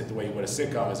released it the way you would a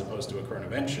sitcom as opposed to a current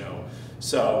event show.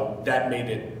 So that made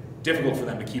it difficult for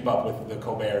them to keep up with the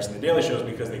Colberts and the Daily Shows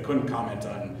because they couldn't comment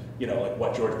on, you know, like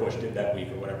what George Bush did that week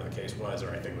or whatever the case was, or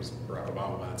I think it was Barack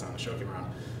Obama by the time the show came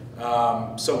around.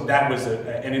 So that was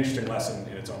an interesting lesson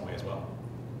in its own way as well.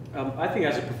 I think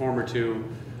as a performer too,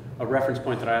 a reference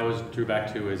point that I always drew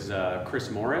back to is Chris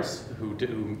Morris, who did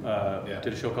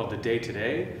a show called The Day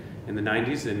Today in the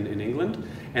 90s in England.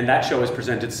 And that show is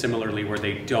presented similarly where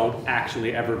they don't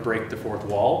actually ever break the fourth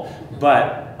wall.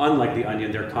 But unlike The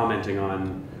Onion, they're commenting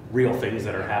on real things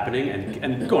that are happening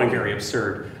and going very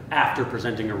absurd after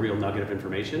presenting a real nugget of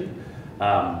information.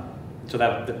 So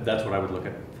that's what I would look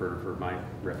at for my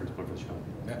reference point for the show.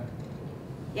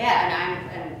 Yeah,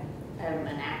 and I'm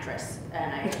an actress,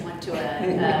 and I went to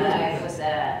I was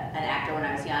an actor when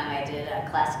I was young. I did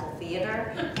classical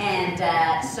theater, and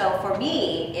so for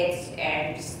me, it's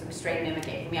just straight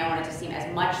mimicking. For me, I wanted to seem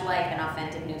as much like an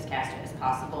authentic newscaster as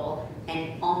possible,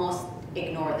 and almost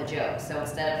ignore the jokes. So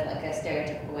instead of like a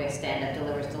stereotypical way stand-up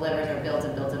delivers or builds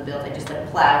and builds and builds, I just like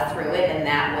plow through it, and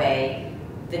that way,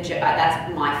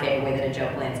 that's my favorite way that a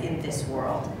joke lands in this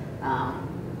world,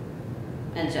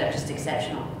 and just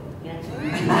exceptional. Yeah.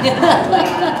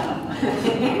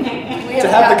 To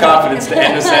have the confidence to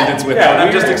end a sentence with that,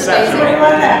 I'm just exceptional.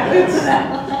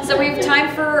 So we have time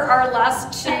for our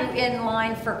last two in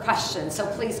line for questions, so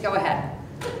please go ahead.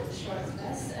 Sure,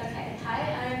 yes. Okay. Hi,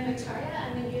 I'm Victoria.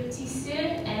 I'm a U of T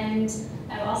student, and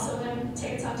I also run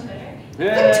tickets on Twitter.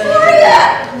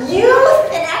 Victoria!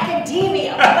 Youth and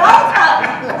academia,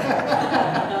 welcome!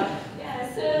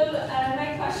 Yeah, so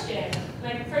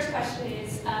my first question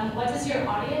is, what does your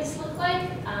audience look like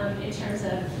in terms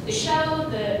of the show,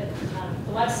 the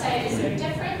website? Is there a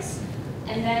difference?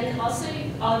 And then also,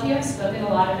 all of you have spoken a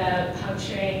lot about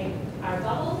puncturing our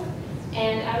bubble,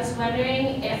 and I was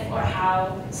wondering if or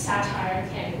how satire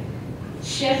can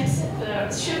shift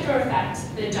or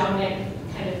affect the dominant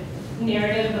kind of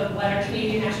narrative of what our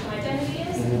Canadian national identity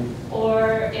is,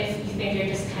 or if you think you're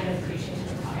just kind of preaching to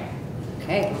the choir.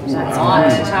 Okay, that's on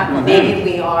to talk about. Maybe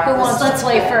we are. Who wants to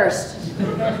play first?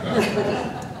 Look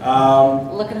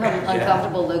at how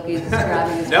uncomfortable Luke is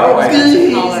describing his No, color.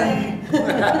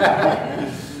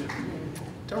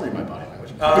 Don't read my body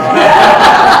language.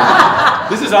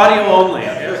 This is audio only.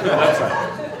 There's no website.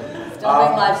 Don't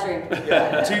make live stream.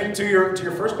 Yeah. To your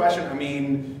first question, I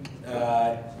mean,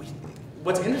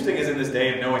 what's interesting is in this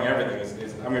day of knowing everything is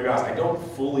I'm going to be honest, I don't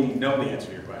fully know the answer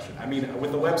to your question. I mean,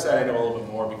 with the website, I know a little bit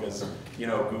more because, you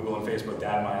know, Google and Facebook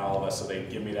data mine all of us, so they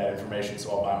give me that information,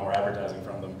 so I'll buy more advertising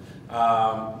from them.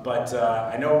 But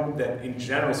I know that in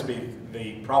general speak,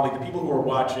 probably the people who are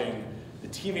watching the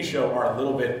TV show are a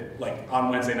little bit, like on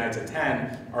Wednesday nights at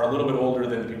 10, are a little bit older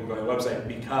than the people going to the website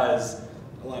because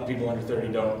a lot of people under 30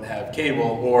 don't have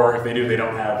cable, or if they do, they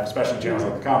don't have specialty channels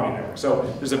like the Comedy Network. So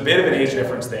there's a bit of an age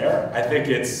difference there. I think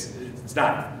it's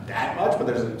not that much, but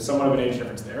there's somewhat of an age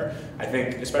difference there. I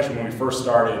think, especially when we first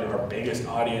started, our biggest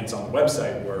audience on the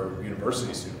website were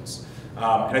university students. And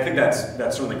I think that's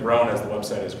certainly grown as the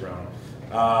website has grown.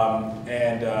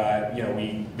 You know,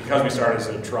 because we started as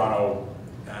a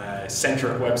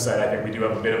Toronto-centric website, I think we do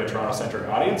have a bit of a Toronto-centric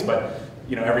audience, but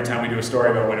you know, every time we do a story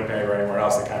about Winnipeg or anywhere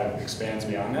else, it kind of expands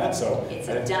beyond that. So it's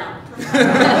a dump.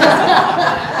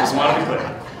 Just want to be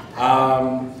clear.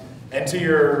 And to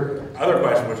your other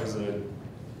question, which is a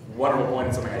wonderful point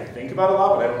and something I think about a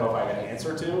lot, but I don't know if I have an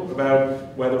answer to,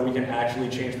 about whether we can actually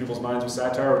change people's minds with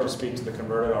satire or just speak to the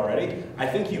converted already. I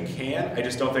think you can. I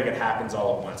just don't think it happens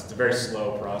all at once. It's a very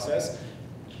slow process.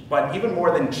 But even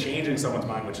more than changing someone's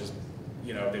mind, which is,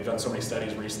 you know, they've done so many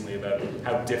studies recently about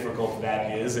how difficult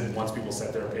that is, and once people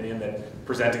set their opinion, that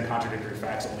presenting contradictory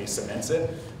facts only cements it.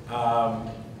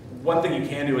 One thing you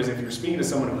can do is if you're speaking to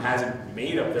someone who hasn't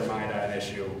made up their mind on an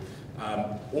issue,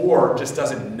 or just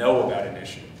doesn't know about an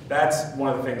issue. That's one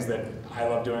of the things that I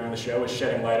love doing on the show, is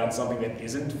shedding light on something that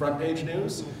isn't front page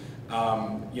news.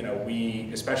 You know, we,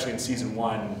 especially in season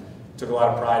 1, took a lot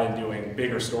of pride in doing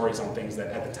bigger stories on things that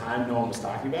at the time no one was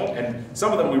talking about. And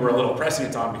some of them we were a little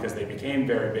prescient on because they became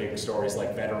very big stories,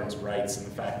 like veterans' rights and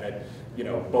the fact that, you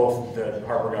know, both the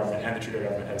Harper government and the Trudeau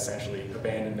government had essentially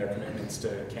abandoned their commitments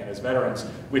to Canada's veterans,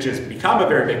 which has become a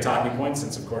very big talking point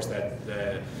since, of course, that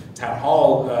the town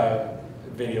hall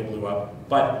video blew up,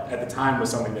 but at the time was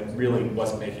something that really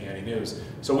wasn't making any news.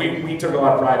 So we took a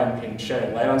lot of pride in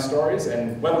shedding light on stories,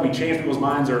 and whether we changed people's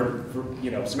minds or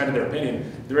cemented their opinion,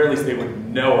 at the very least they would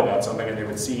know about something and they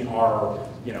would see our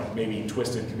maybe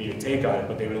twisted comedic take on it,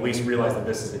 but they would at least realize that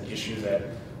this is an issue that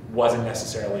wasn't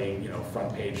necessarily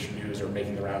front page news or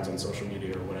making the rounds on social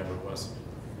media or whatever it was.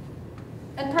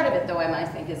 And part of it, though, I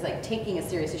think, is like taking a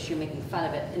serious issue, making fun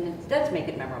of it, and it does make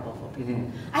it memorable for people.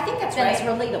 Mm-hmm. I think that's Then right. it's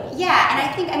relatable. Yeah, and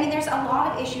I think, there's a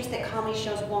lot of issues that comedy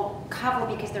shows won't cover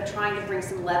because they're trying to bring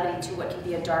some levity to what can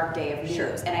be a dark day of news. Sure.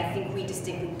 And I think we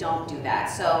distinctly don't do that.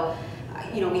 So,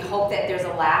 we hope that there's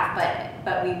a laugh,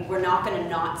 but we're not going to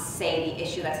not say the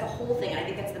issue. That's the whole thing. And I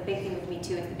think that's the big thing with Me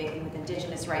Too. It's the big thing with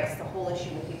Indigenous rights. It's the whole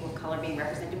issue with people of color being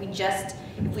represented.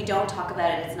 If we don't talk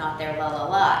about it, it's not there, la la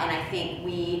la. And I think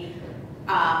we,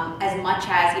 as much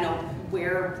as,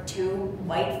 we're two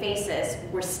white faces,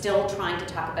 we're still trying to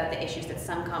talk about the issues that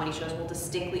some comedy shows will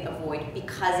distinctly avoid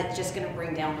because it's just going to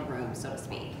bring down the room, so to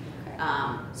speak.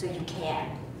 So you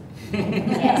can.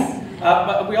 Yes.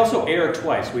 But we also air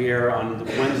twice. We air on the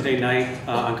Wednesday night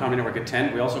on Comedy Network at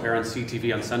 10. We also air on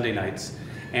CTV on Sunday nights.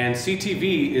 And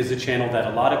CTV is a channel that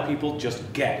a lot of people just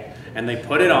get. And they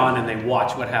put it on and they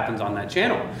watch what happens on that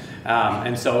channel.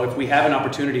 And so if we have an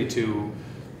opportunity to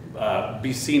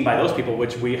be seen by those people,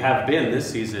 which we have been this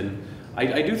season,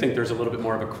 I do think there's a little bit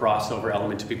more of a crossover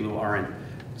element to people who aren't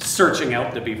searching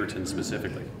out the Beaverton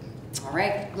specifically. All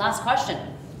right, last question.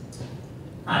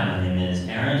 Hi, my name is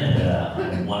Aaron, and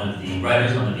I'm one of the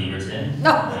writers on the Beaverton.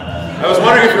 No. I was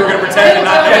wondering if you were going to pretend to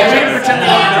not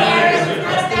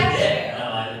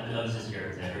I was just here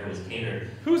because I heard it was catered.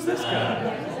 Who's this guy?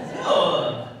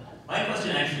 My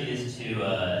question actually is to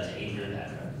Adrian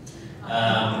Patra.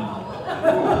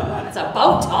 It's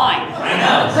about time. I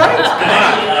know. Right?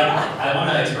 I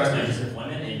want to express my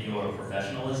disappointment in your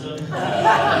professionalism. I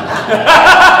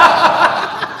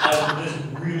was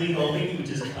really hoping you would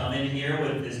just come in here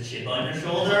with this chip on your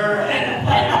shoulder and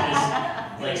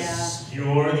just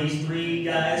skewer these three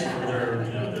guys for their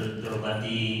their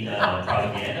lefty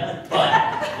propaganda. But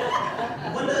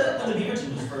when the Beaverton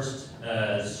was first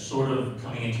sort of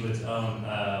coming into its own,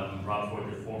 Rob Ford,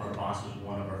 the former boss, was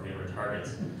one of our favorite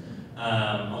targets.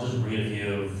 I'll just read a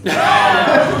few of...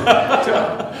 Don't do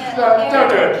it. Don't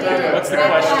do it. What's the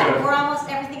question? We're almost,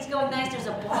 everything's going nice. There's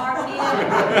a bar here.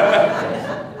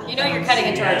 You're cutting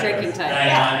into our drinking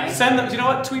time. Send them, you know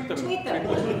what? Tweet them. Tweet them.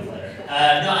 No,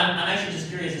 I'm actually just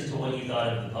curious as to what you thought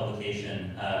of the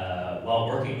publication while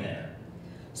working there.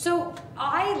 So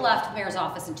I left Mayor's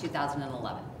office in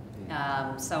 2011.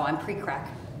 So I'm pre-crack,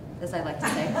 as I like to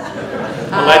say.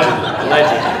 Allegedly.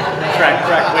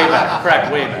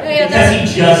 Crack way back. Because he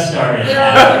just started.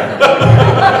 That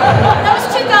was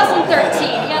 2013.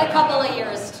 He had a couple of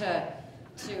years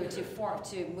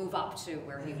to move up to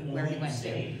where he went to.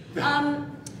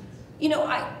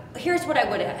 Here's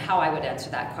how I would answer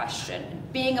that question.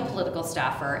 Being a political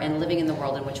staffer and living in the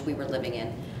world in which we were living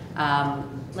in,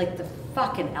 like the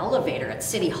fucking elevator at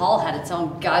City Hall had its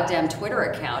own goddamn Twitter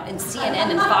account, and CNN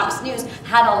and Fox News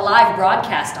had a live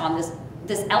broadcast on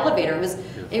this elevator.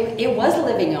 It was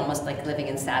almost like living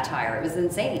in satire. It was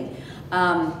insane.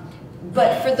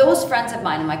 But for those friends of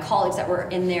mine and my colleagues that were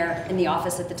in the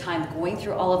office at the time going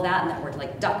through all of that and that were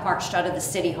like duck marched out of the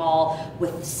City Hall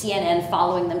with CNN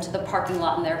following them to the parking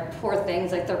lot and their poor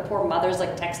things, like their poor mothers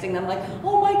like texting them like,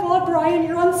 oh my God, Brian,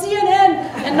 you're on CNN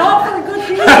and not for a good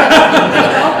reason.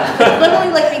 Literally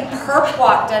like being perp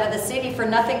walked out of the city for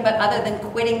nothing but other than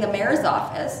quitting the mayor's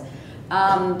office.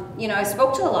 I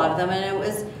spoke to a lot of them and it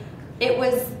was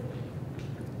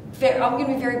I'm going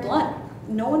to be very blunt.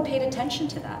 No one paid attention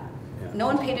to that. No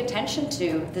one paid attention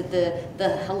to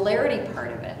the hilarity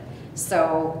part of it.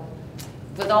 So,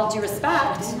 with all due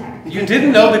respect, You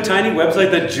didn't know the tiny website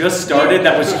that just started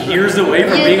that was years away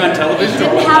from being on television? It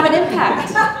didn't have an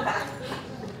impact.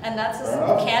 And that's as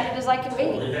candid as I can be.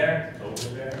 Totally fair.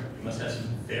 You must have some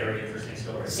very interesting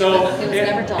stories. So, It was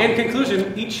never done. in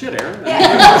conclusion, eat shit, Aaron.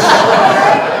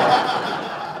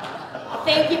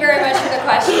 Thank you very much for the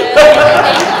question. And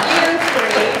thank you for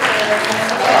this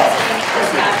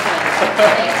discussion.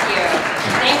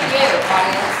 Thank you,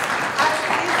 audience. It's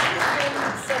been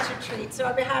such a treat. So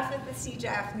on behalf of the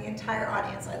CJF and the entire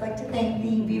audience, I'd like to thank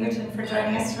the Beaverton for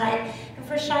joining us tonight and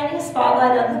for shining a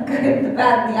spotlight on the good, the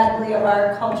bad, and the ugly of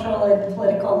our cultural and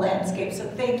political landscape. So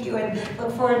thank you and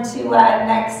look forward to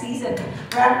next season.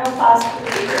 Round of applause for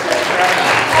the Beaverton.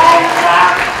 And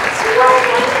to our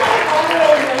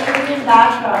Adrian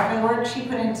Patra for the work she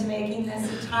put into making this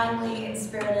a timely and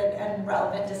spirited and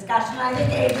relevant discussion. I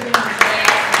think Adrian is great.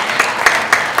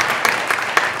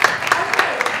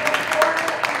 Okay, before we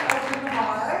open the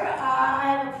bar, I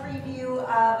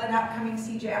an upcoming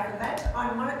CJF event.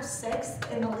 On March 6th,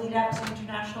 in the lead up to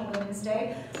International Women's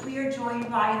Day, we are joined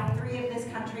by 3 of this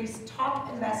country's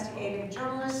top investigative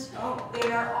journalists.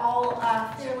 They are all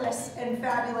fearless and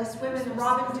fabulous women.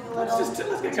 Robin Doolittle, let's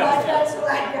get going.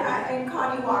 and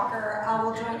Connie Walker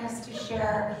will join us to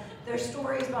share their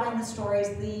stories behind the stories,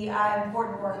 the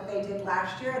important work they did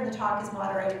last year, and the talk is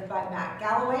moderated by Matt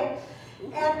Galloway.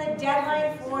 And the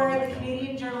deadline for the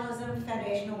Canadian Journalism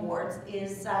Foundation Awards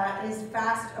is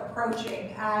fast approaching.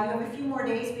 You have a few more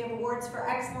days. We have awards for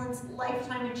excellence,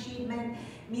 lifetime achievement,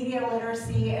 media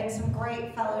literacy, and some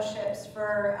great fellowships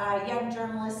for young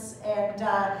journalists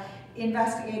and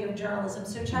investigative journalism.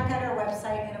 So check out our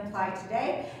website and apply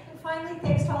today. And finally,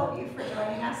 thanks to all of you for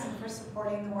joining us and for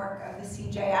supporting the work of the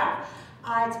CJF.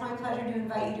 It's my pleasure to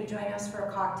invite you to join us for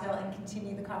a cocktail and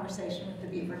continue the conversation with the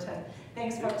Beaverton.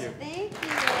 Thanks, folks. Thank you.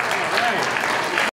 Thank you.